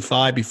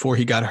 25 before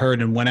he got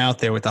hurt and went out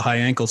there with the high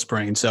ankle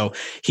sprain. So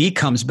he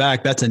comes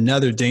back. That's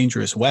another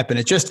dangerous weapon.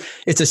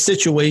 It's a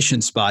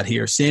situation spot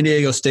here. San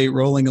Diego State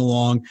rolling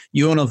along.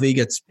 UNLV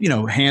gets,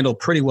 handled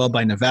pretty well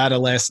by Nevada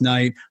last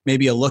night.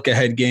 Maybe a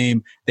look-ahead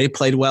game. They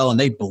played well, and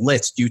they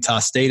blitzed Utah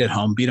State at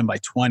home, beat them by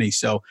 20.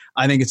 So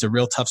I think it's a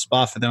real tough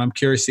spot for them. I'm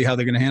curious to see how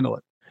they're going to handle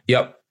it.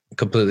 Yep,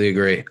 completely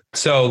agree.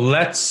 So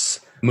let's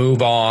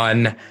move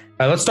on.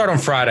 Let's start on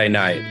Friday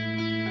night.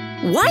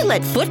 Why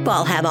let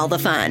football have all the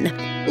fun?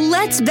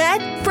 Let's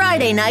bet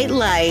Friday Night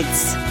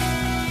Lights.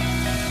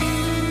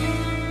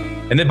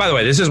 And then, by the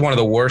way, this is one of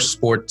the worst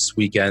sports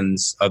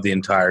weekends of the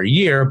entire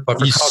year. But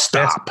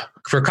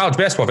for college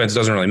basketball fans, it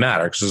doesn't really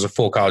matter because there's a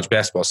full college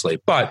basketball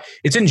slate. But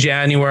it's in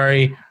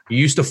January. You're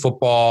used to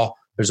football.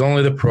 There's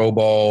only the Pro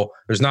Bowl.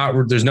 There's no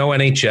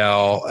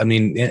NHL. I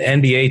mean,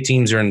 NBA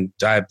teams are in,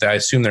 I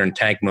assume they're in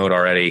tank mode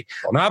already.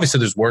 And obviously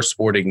there's worse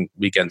sporting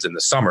weekends in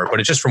the summer, but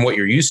it's just from what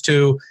you're used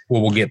to,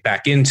 what we'll get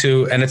back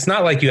into. And it's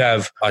not like you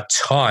have a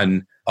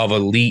ton of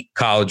elite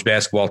college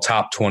basketball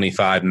top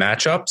 25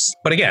 matchups.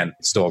 But again,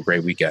 it's still a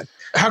great weekend.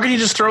 How can you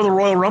just throw the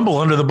Royal Rumble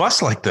under the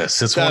bus like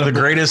this? It's one of the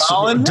greatest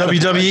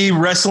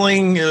WWE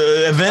wrestling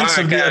events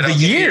of the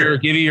year.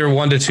 Give you your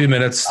 1 to 2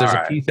 minutes. There's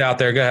a piece out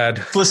there. Go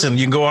ahead. Listen,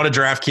 you can go on to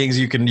DraftKings.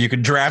 You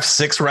can draft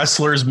 6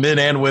 wrestlers, men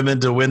and women,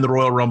 to win the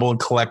Royal Rumble and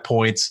collect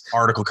points.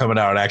 Article coming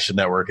out at Action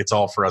Network. It's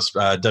all for us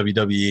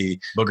WWE,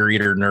 Booger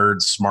Eater,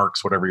 nerds,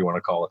 smarks, whatever you want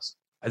to call us.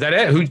 Is that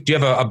it? Do you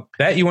have a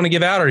bet you want to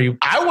give out?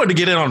 I wanted to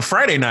get in on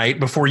Friday night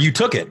before you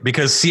took it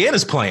because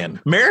Sienna's playing.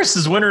 Marist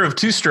is winner of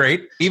 2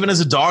 straight, even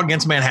as a dog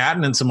against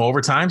Manhattan in some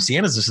overtime.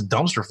 Sienna's just a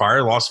dumpster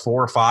fire. Lost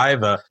 4 or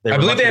 5. I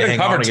believe they haven't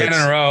covered 10 in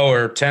a row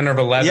or 10 of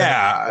 11.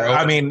 Yeah,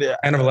 I mean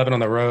 10 of 11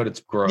 on the road. It's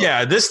gross.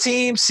 Yeah, this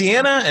team,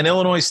 Sienna and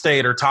Illinois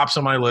State, are tops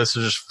on my list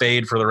to just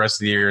fade for the rest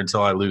of the year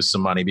until I lose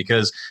some money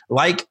because,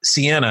 like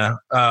Sienna,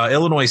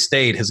 Illinois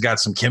State has got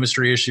some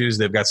chemistry issues.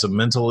 They've got some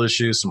mental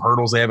issues, some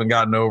hurdles they haven't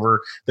gotten over.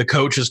 The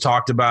coach has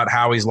talked about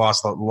how he's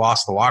lost the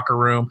locker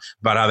room,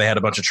 about how they had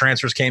a bunch of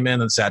transfers came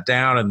in and sat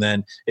down, and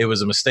then it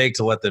was a mistake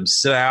to let them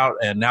sit out,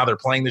 and now they're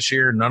playing this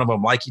year. None of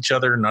them like each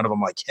other. None of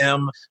them like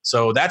him.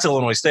 So that's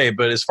Illinois State.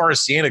 But as far as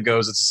Siena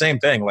goes, it's the same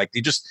thing. Like,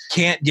 they just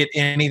can't get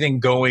anything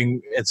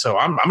going. And so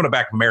I'm going to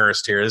back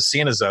Marist here.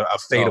 Siena's a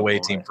fadeaway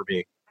team for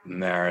me.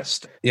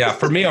 Marist. Yeah,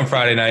 for me on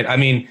Friday night, I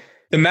mean,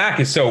 the MAC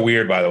is so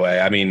weird, by the way.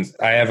 I mean,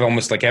 I have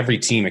almost like every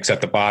team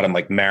except the bottom,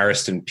 like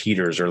Marist and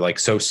Peters are like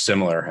so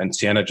similar, and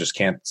Siena just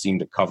can't seem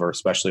to cover,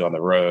 especially on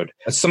the road.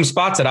 Some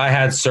spots that I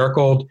had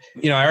circled,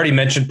 I already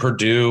mentioned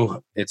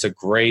Purdue. It's a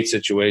great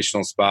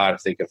situational spot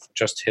if they could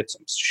just hit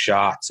some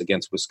shots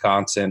against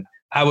Wisconsin.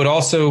 I would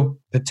also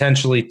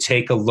potentially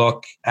take a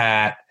look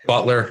at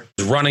Butler.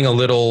 Running a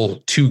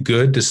little too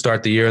good to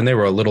start the year, and they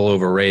were a little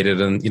overrated.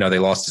 And, they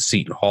lost to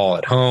Seton Hall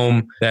at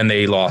home. Then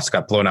they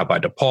got blown out by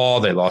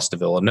DePaul. They lost to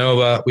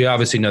Villanova. We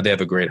obviously know they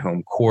have a great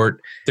home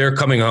court. They're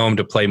coming home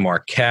to play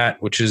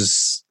Marquette, which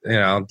is,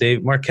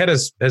 Marquette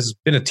has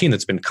been a team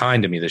that's been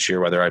kind to me this year,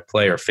 whether I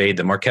play or fade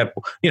them. Marquette,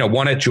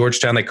 won at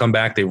Georgetown. They come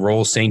back. They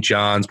roll St.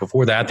 John's.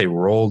 Before that, they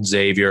rolled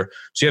Xavier.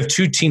 So you have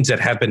 2 teams that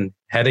have been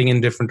heading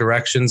in different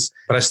directions,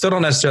 but I still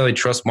don't necessarily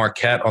trust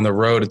Marquette on the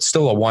road. It's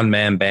still a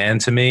one-man band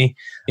to me.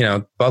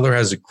 Butler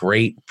has a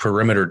great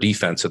perimeter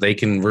defense, so they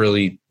can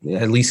really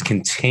at least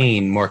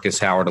contain Marcus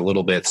Howard a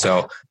little bit.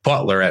 So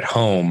Butler at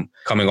home,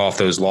 coming off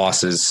those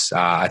losses,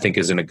 I think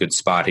is in a good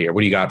spot here.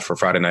 What do you got for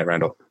Friday night,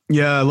 Randall?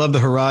 Yeah, I love the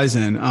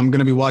Horizon. I'm going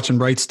to be watching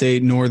Wright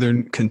State,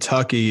 Northern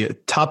Kentucky.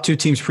 Top 2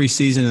 teams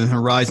preseason in the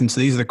Horizon, so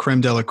these are the creme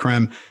de la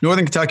creme.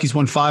 Northern Kentucky's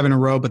won 5 in a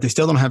row, but they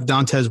still don't have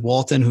Dantes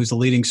Walton, who's the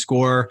leading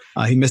scorer.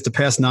 He missed the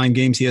past 9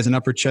 games. He has an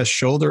upper chest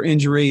shoulder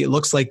injury. It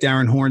looks like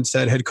Darren Horn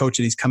said, head coach,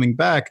 that he's coming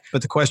back,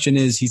 but the question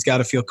is, he's got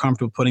to feel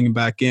comfortable putting him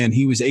back in.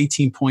 He was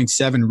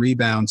 18.7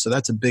 rebounds, so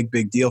that's a big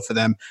deal for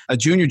them.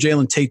 Junior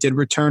Jalen Tate did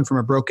return from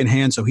a broken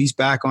hand, so he's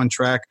back on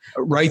track.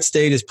 Wright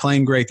State is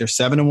playing great. They're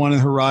 7-1 in the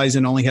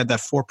Horizon, only had that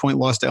 4-point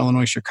loss to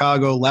Illinois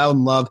Chicago.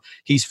 Loudon Love,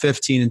 he's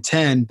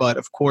 15-10, but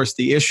of course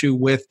the issue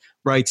with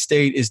Wright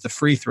State is the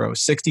free throw,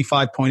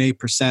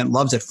 65.8%.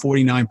 Love's at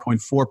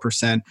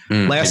 49.4%.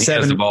 Last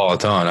 7 has the ball a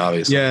ton,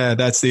 obviously. Yeah,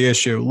 that's the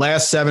issue.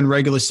 Last 7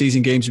 regular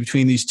season games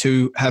between these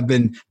two have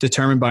been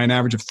determined by an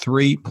average of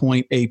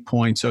 3.8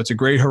 points. So it's a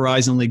great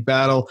Horizon League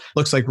battle.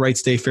 Looks like Wright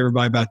State favored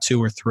by about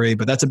 2 or 3,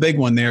 but that's a big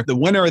one there. The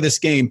winner of this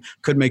game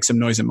could make some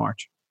noise in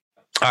March.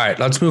 All right,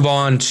 let's move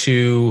on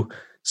to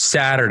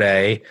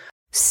Saturday.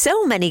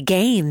 So many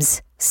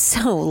games,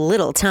 so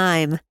little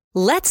time.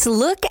 Let's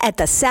look at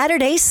the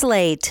Saturday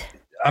slate.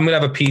 I'm going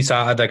to have a piece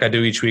like I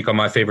do each week on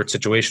my favorite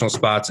situational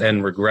spots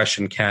and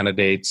regression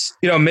candidates.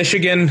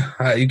 Michigan,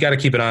 you got to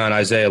keep an eye on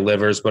Isaiah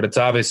Livers, but it's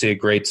obviously a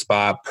great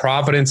spot.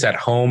 Providence at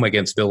home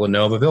against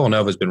Villanova.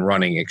 Villanova's been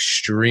running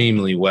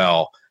extremely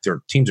well.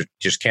 Their teams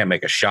just can't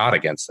make a shot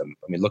against them.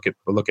 I mean, look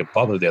at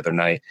Butler the other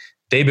night.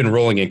 They've been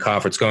rolling in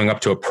conference, going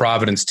up to a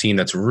Providence team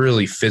that's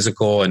really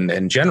physical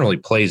and generally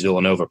plays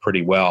Villanova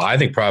pretty well. I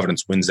think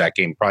Providence wins that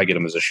game, probably get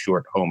them as a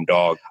short home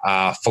dog.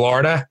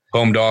 Florida,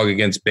 home dog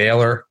against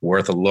Baylor,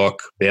 worth a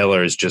look.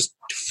 Baylor is just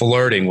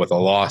flirting with a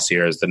loss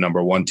here as the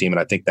number 1 team, and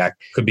I think that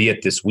could be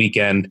it this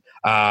weekend.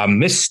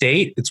 Miss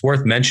State, it's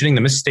worth mentioning.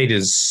 The Miss State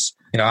is...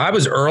 I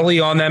was early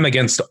on them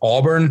against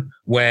Auburn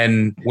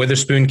when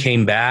Witherspoon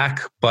came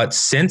back. But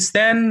since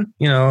then,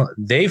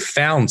 they've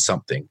found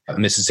something at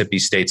Mississippi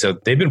State. So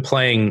they've been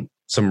playing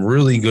some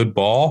really good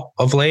ball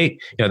of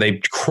late.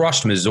 They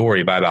crushed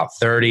Missouri by about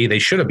 30. They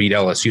should have beat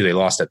LSU. They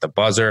lost at the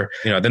buzzer.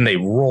 Then they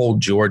rolled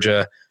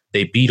Georgia.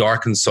 They beat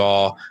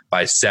Arkansas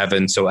by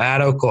 7. So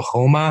at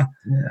Oklahoma,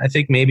 I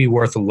think maybe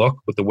worth a look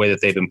with the way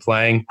that they've been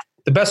playing.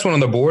 The best one on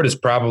the board is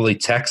probably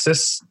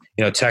Texas.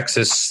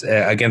 Texas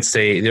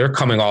they're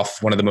coming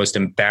off one of the most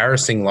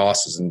embarrassing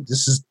losses. And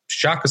this is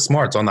Shaka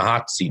Smart's on the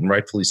hot seat, and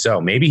rightfully so.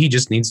 Maybe he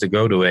just needs to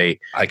go to a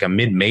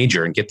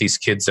mid-major and get these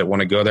kids that want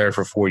to go there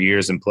for 4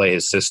 years and play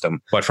his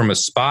system. But from a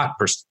spot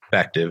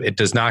perspective, it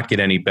does not get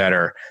any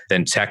better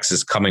than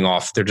Texas coming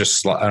off. They're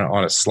just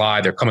on a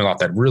slide. They're coming off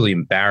that really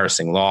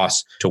embarrassing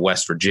loss to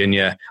West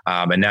Virginia.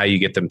 And now you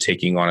get them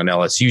taking on an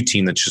LSU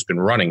team that's just been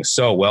running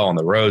so well on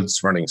the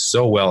roads, running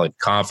so well in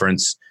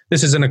conference.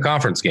 This isn't a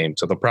conference game,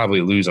 so they'll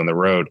probably lose on the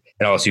road.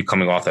 And LSU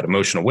coming off that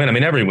emotional win. I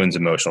mean, every win's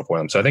emotional for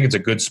them. So I think it's a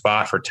good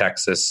spot for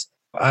Texas.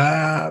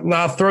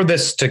 I'll throw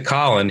this to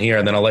Colin here,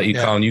 and then I'll let you,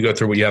 Colin, you go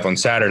through what you have on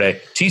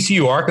Saturday.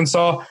 TCU,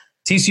 Arkansas.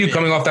 TCU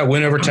coming off that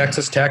win over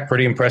Texas Tech.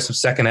 Pretty impressive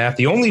second half.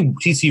 The only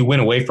TCU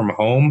win away from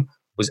home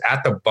was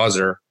at the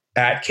buzzer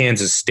at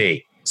Kansas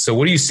State. So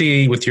what do you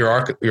see with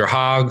your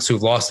Hogs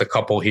who've lost a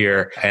couple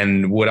here,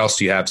 and what else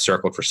do you have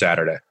circled for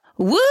Saturday?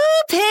 Woo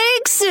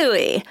pig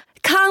suey.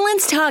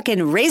 Colin's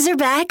talking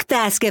Razorback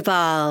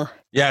basketball.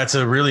 Yeah, it's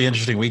a really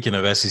interesting weekend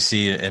of SEC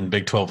and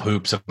Big 12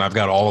 hoops, and I've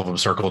got all of them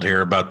circled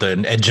here.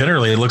 And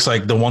generally, it looks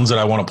like the ones that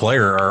I want to play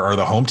are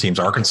the home teams.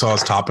 Arkansas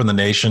is top in the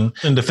nation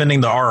and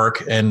defending the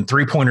arc, and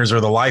three-pointers are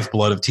the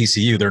lifeblood of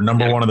TCU. They're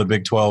number one in the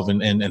Big 12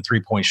 in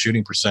three-point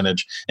shooting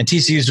percentage, and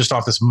TCU is just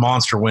off this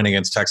monster win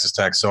against Texas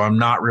Tech, so I'm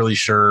not really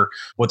sure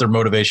what their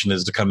motivation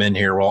is to come in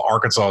here while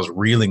Arkansas is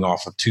reeling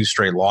off of 2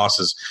 straight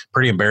losses.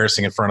 Pretty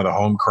embarrassing in front of the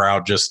home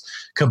crowd, just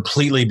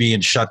completely being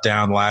shut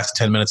down the last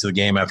 10 minutes of the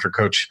game after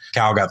Coach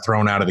Cal got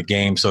thrown out of the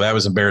game. So that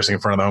was embarrassing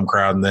in front of the home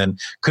crowd, and then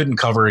couldn't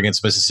cover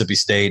against Mississippi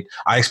State.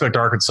 I expect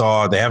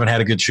Arkansas, they haven't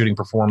had a good shooting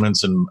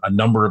performance in a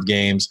number of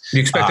games. You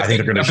expect a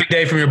big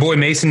day from your boy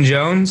Mason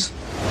Jones?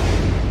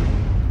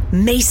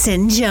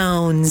 Mason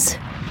Jones.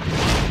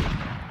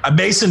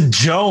 Mason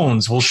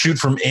Jones will shoot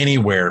from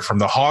anywhere, from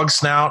the hog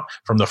snout,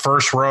 from the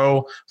first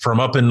row, from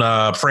up in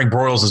Frank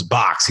Broyles'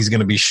 box. He's going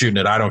to be shooting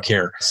it. I don't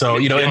care. So,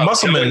 and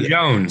Musselman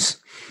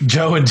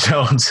Joe and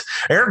Jones.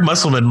 Eric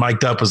Musselman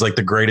mic'd up was like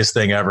the greatest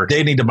thing ever.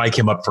 They need to mic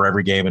him up for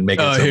every game and make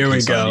it. Here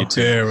we go.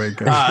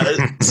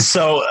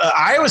 So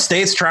Iowa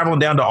State's traveling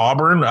down to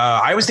Auburn.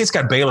 Iowa State's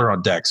got Baylor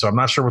on deck, so I'm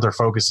not sure what their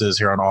focus is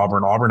here on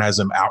Auburn. Auburn has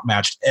them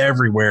outmatched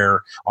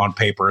everywhere on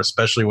paper,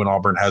 especially when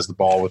Auburn has the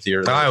ball with the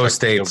Iowa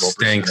State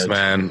stinks,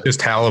 man.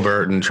 Just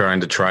Halliburton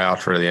trying to try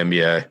out for the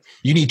NBA.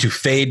 You need to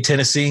fade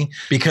Tennessee,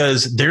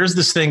 because there's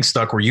this thing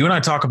stuck where you and I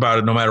talk about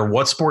it no matter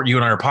what sport you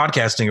and I are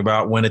podcasting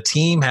about. When a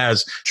team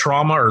has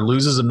trauma or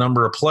loses a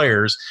number of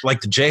players,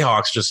 like the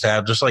Jayhawks just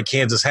had, just like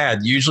Kansas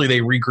had, usually they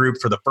regroup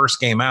for the first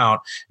game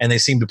out and they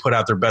seem to put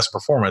out their best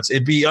performance.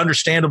 It'd be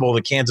understandable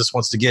that Kansas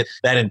wants to get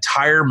that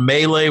entire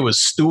melee with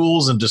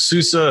Stools and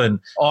D'Souza. And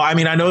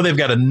I know they've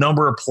got a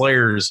number of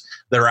players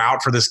that are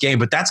out for this game,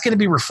 but that's going to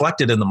be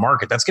reflected in the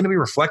market. That's going to be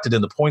reflected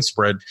in the point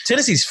spread.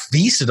 Tennessee's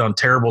feasted on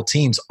terrible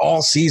teams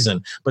all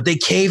season, but they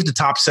caved to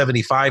top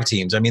 75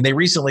 teams. They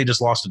recently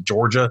just lost to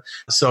Georgia.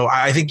 So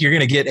I think you're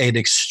going to get an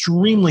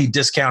extremely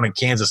discounted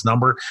Kansas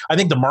number. I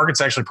think the market's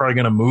actually probably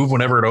going to move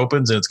whenever it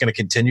opens, and it's going to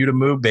continue to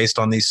move based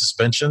on these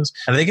suspensions.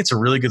 And I think it's a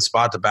really good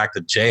spot to back the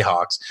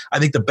Jayhawks. I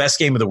think the best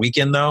game of the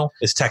weekend, though,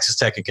 is Texas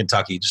Tech and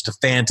Kentucky. Just a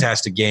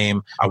fantastic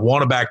game. I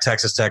want to back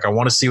Texas Tech. I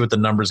want to see what the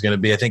number is going to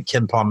be. I think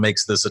Ken Palm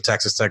makes this a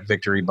Texas Tech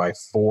victory by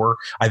 4.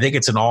 I think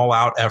it's an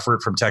all-out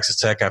effort from Texas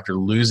Tech after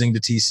losing to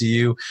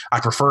TCU. I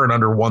prefer an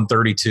under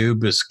 132,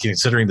 because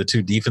considering the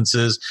two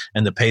defenses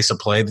and the pace of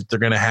play that they're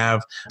going to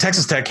have.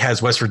 Texas Tech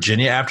has West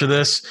Virginia after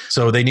this,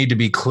 so they need to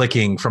be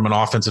clicking from an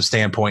offensive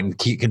standpoint and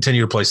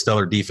continue to play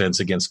stellar defense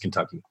against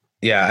Kentucky.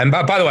 Yeah, and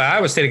by the way,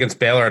 Iowa State against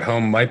Baylor at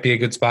home might be a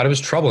good spot. It was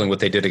troubling what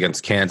they did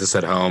against Kansas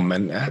at home,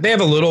 and they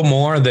have a little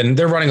more than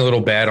they're running a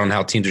little bad on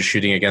how teams are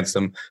shooting against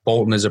them.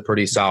 Bolton is a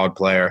pretty solid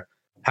player.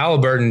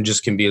 Halliburton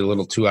just can be a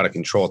little too out of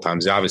control at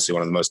times. He's obviously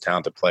one of the most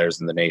talented players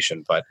in the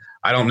nation, but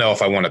I don't know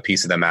if I want a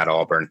piece of them at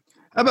Auburn.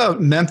 How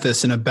about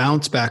Memphis in a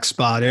bounce-back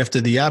spot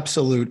after the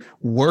absolute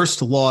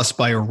worst loss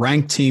by a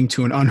ranked team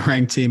to an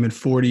unranked team in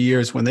 40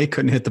 years when they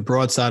couldn't hit the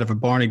broadside of a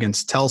barn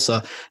against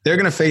Tulsa? They're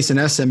going to face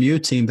an SMU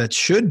team that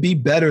should be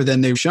better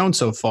than they've shown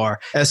so far.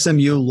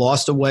 SMU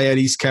lost away at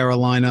East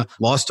Carolina,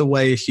 lost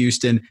away at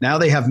Houston. Now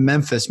they have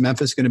Memphis.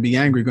 Memphis is going to be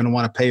angry, going to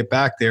want to pay it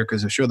back there,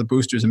 because I'm sure the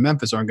boosters in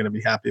Memphis aren't going to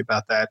be happy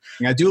about that.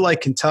 And I do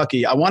like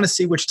Kentucky. I want to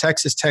see which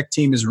Texas Tech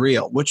team is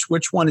real. Which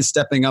one is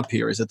stepping up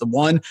here? Is it the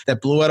one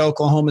that blew out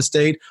Oklahoma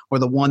State,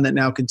 or the one that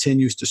now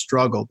continues to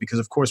struggle? Because,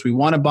 of course, we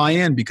want to buy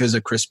in because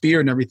of Chris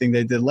Beard and everything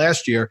they did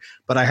last year,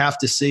 but I have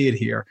to see it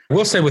here.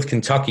 We'll say with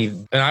Kentucky,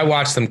 and I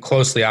watched them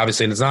closely,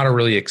 obviously, and it's not a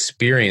really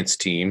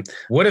experienced team.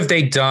 What have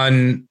they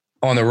done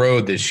on the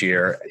road this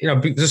year?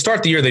 To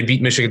start the year, they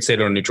beat Michigan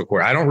State on a neutral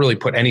court. I don't really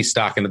put any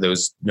stock into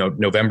those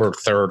November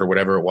 3rd or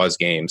whatever it was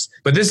games.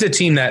 But this is a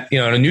team that,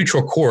 in a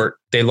neutral court,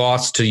 they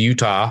lost to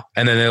Utah,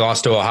 and then they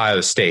lost to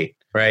Ohio State.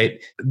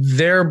 Right.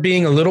 They're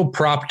being a little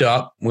propped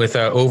up with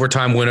an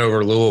overtime win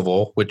over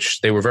Louisville, which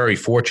they were very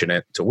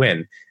fortunate to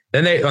win.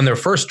 Then they, on their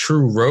first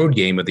true road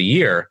game of the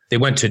year, they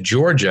went to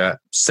Georgia,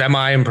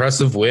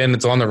 semi-impressive win.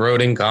 It's on the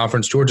road in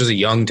conference. Georgia's a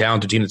young,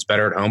 talented team that's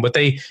better at home, but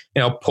they,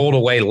 pulled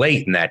away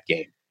late in that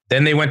game.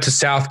 Then they went to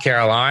South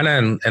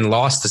Carolina and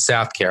lost to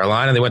South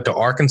Carolina. They went to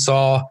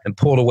Arkansas and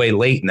pulled away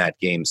late in that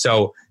game.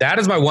 So that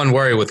is my one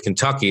worry with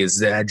Kentucky is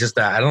that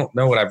I don't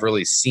know what I've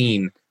really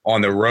seen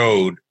on the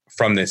road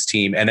from this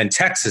team. And then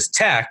Texas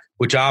Tech,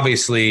 which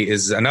obviously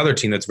is another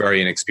team that's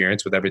very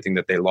inexperienced with everything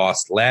that they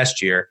lost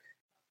last year.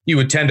 You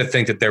would tend to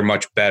think that they're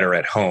much better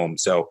at home.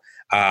 So,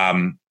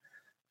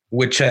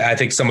 which I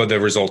think some of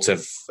the results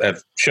have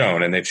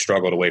shown, and they've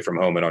struggled away from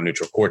home and on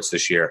neutral courts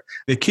this year.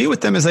 The key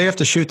with them is they have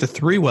to shoot the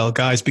three well,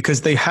 guys,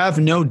 because they have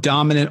no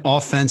dominant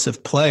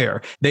offensive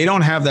player. They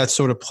don't have that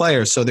sort of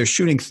player. So they're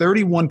shooting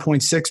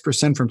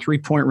 31.6% from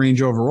three-point range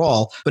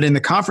overall, but in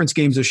the conference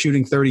games, they're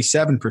shooting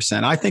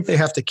 37%. I think they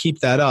have to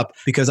keep that up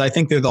because I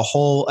think they're the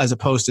whole as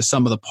opposed to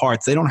some of the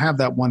parts. They don't have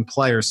that one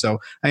player. So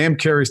I am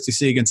curious to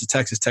see against the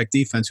Texas Tech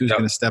defense who's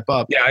going to step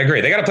up. Yeah, I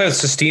agree. They got to play with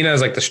Sestina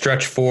as like the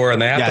stretch four, and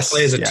they have to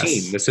play as a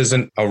team. This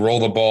isn't a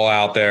roll the ball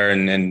out there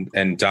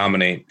and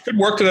dominate. Could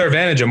work to their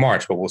advantage in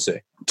March, but we'll see.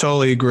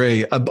 Totally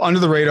agree. Under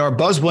the radar,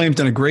 Buzz Williams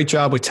done a great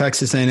job with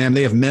Texas A&M.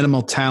 They have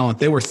minimal talent.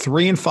 They were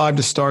 3-5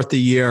 to start the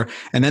year,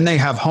 and then they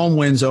have home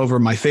wins over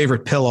my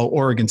favorite pillow,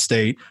 Oregon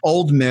State,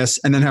 Ole Miss,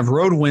 and then have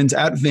road wins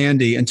at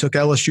Vandy and took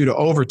LSU to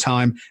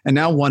overtime, and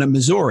now won at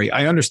Missouri.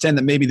 I understand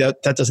that maybe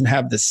that doesn't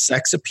have the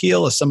sex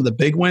appeal of some of the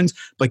big wins,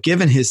 but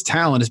given his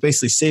talent, it's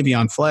basically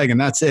Savion Flagg, and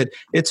that's it.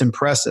 It's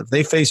impressive.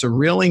 They face a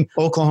reeling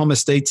Oklahoma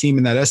State team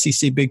in that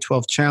SEC Big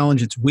 12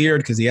 Challenge. It's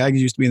weird because the Aggies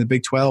used to be in the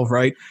Big 12,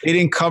 right? They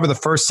didn't cover the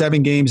first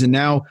 7 games, and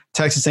now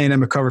Texas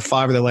A&M have covered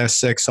 5 of their last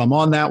 6. So I'm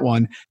on that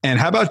one. And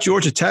how about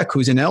Georgia Tech,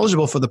 who's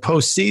ineligible for the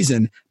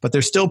postseason, but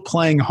they're still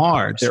playing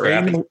hard.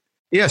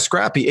 They're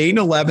scrappy,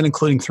 8-11,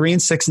 including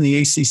 3-6 in the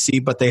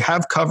ACC, but they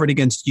have covered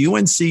against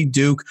UNC,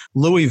 Duke,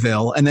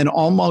 Louisville, and then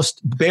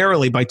almost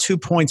barely by 2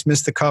 points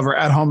missed the cover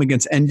at home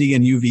against ND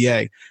and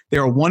UVA.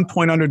 They're a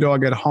 1-point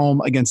underdog at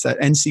home against that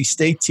NC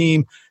State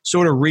team.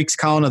 Sort of reeks,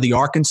 Colin, of the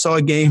Arkansas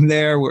game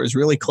there, where it was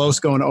really close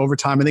going to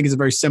overtime. I think it's a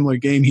very similar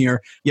game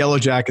here. Yellow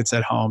Jackets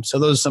at home. So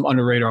those are some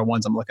under-radar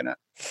ones I'm looking at.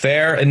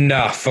 Fair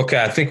enough.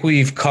 Okay, I think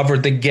we've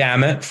covered the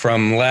gamut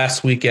from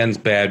last weekend's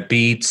bad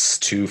beats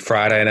to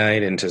Friday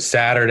night into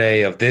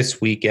Saturday of this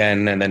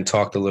weekend, and then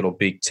talked a little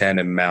Big Ten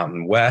and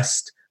Mountain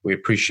West. We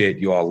appreciate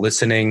you all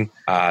listening.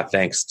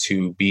 Thanks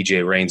to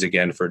BJ Rains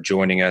again for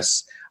joining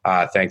us.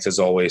 Thanks, as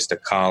always, to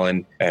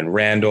Colin and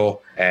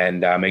Randall.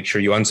 And make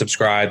sure you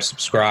unsubscribe,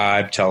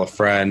 subscribe, tell a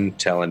friend,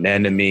 tell an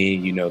enemy.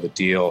 You know the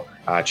deal.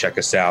 Check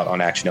us out on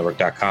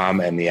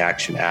actionnetwork.com and the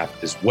Action app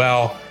as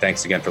well.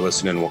 Thanks again for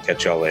listening. We'll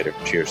catch y'all later.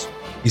 Cheers.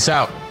 Peace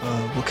out.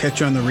 We'll catch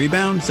you on the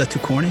rebound. Is that too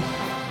corny?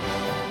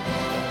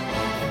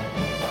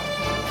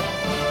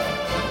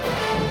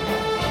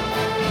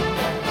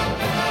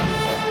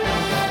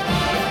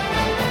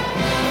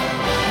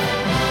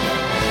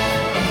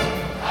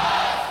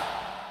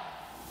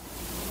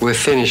 We're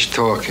finished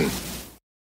talking.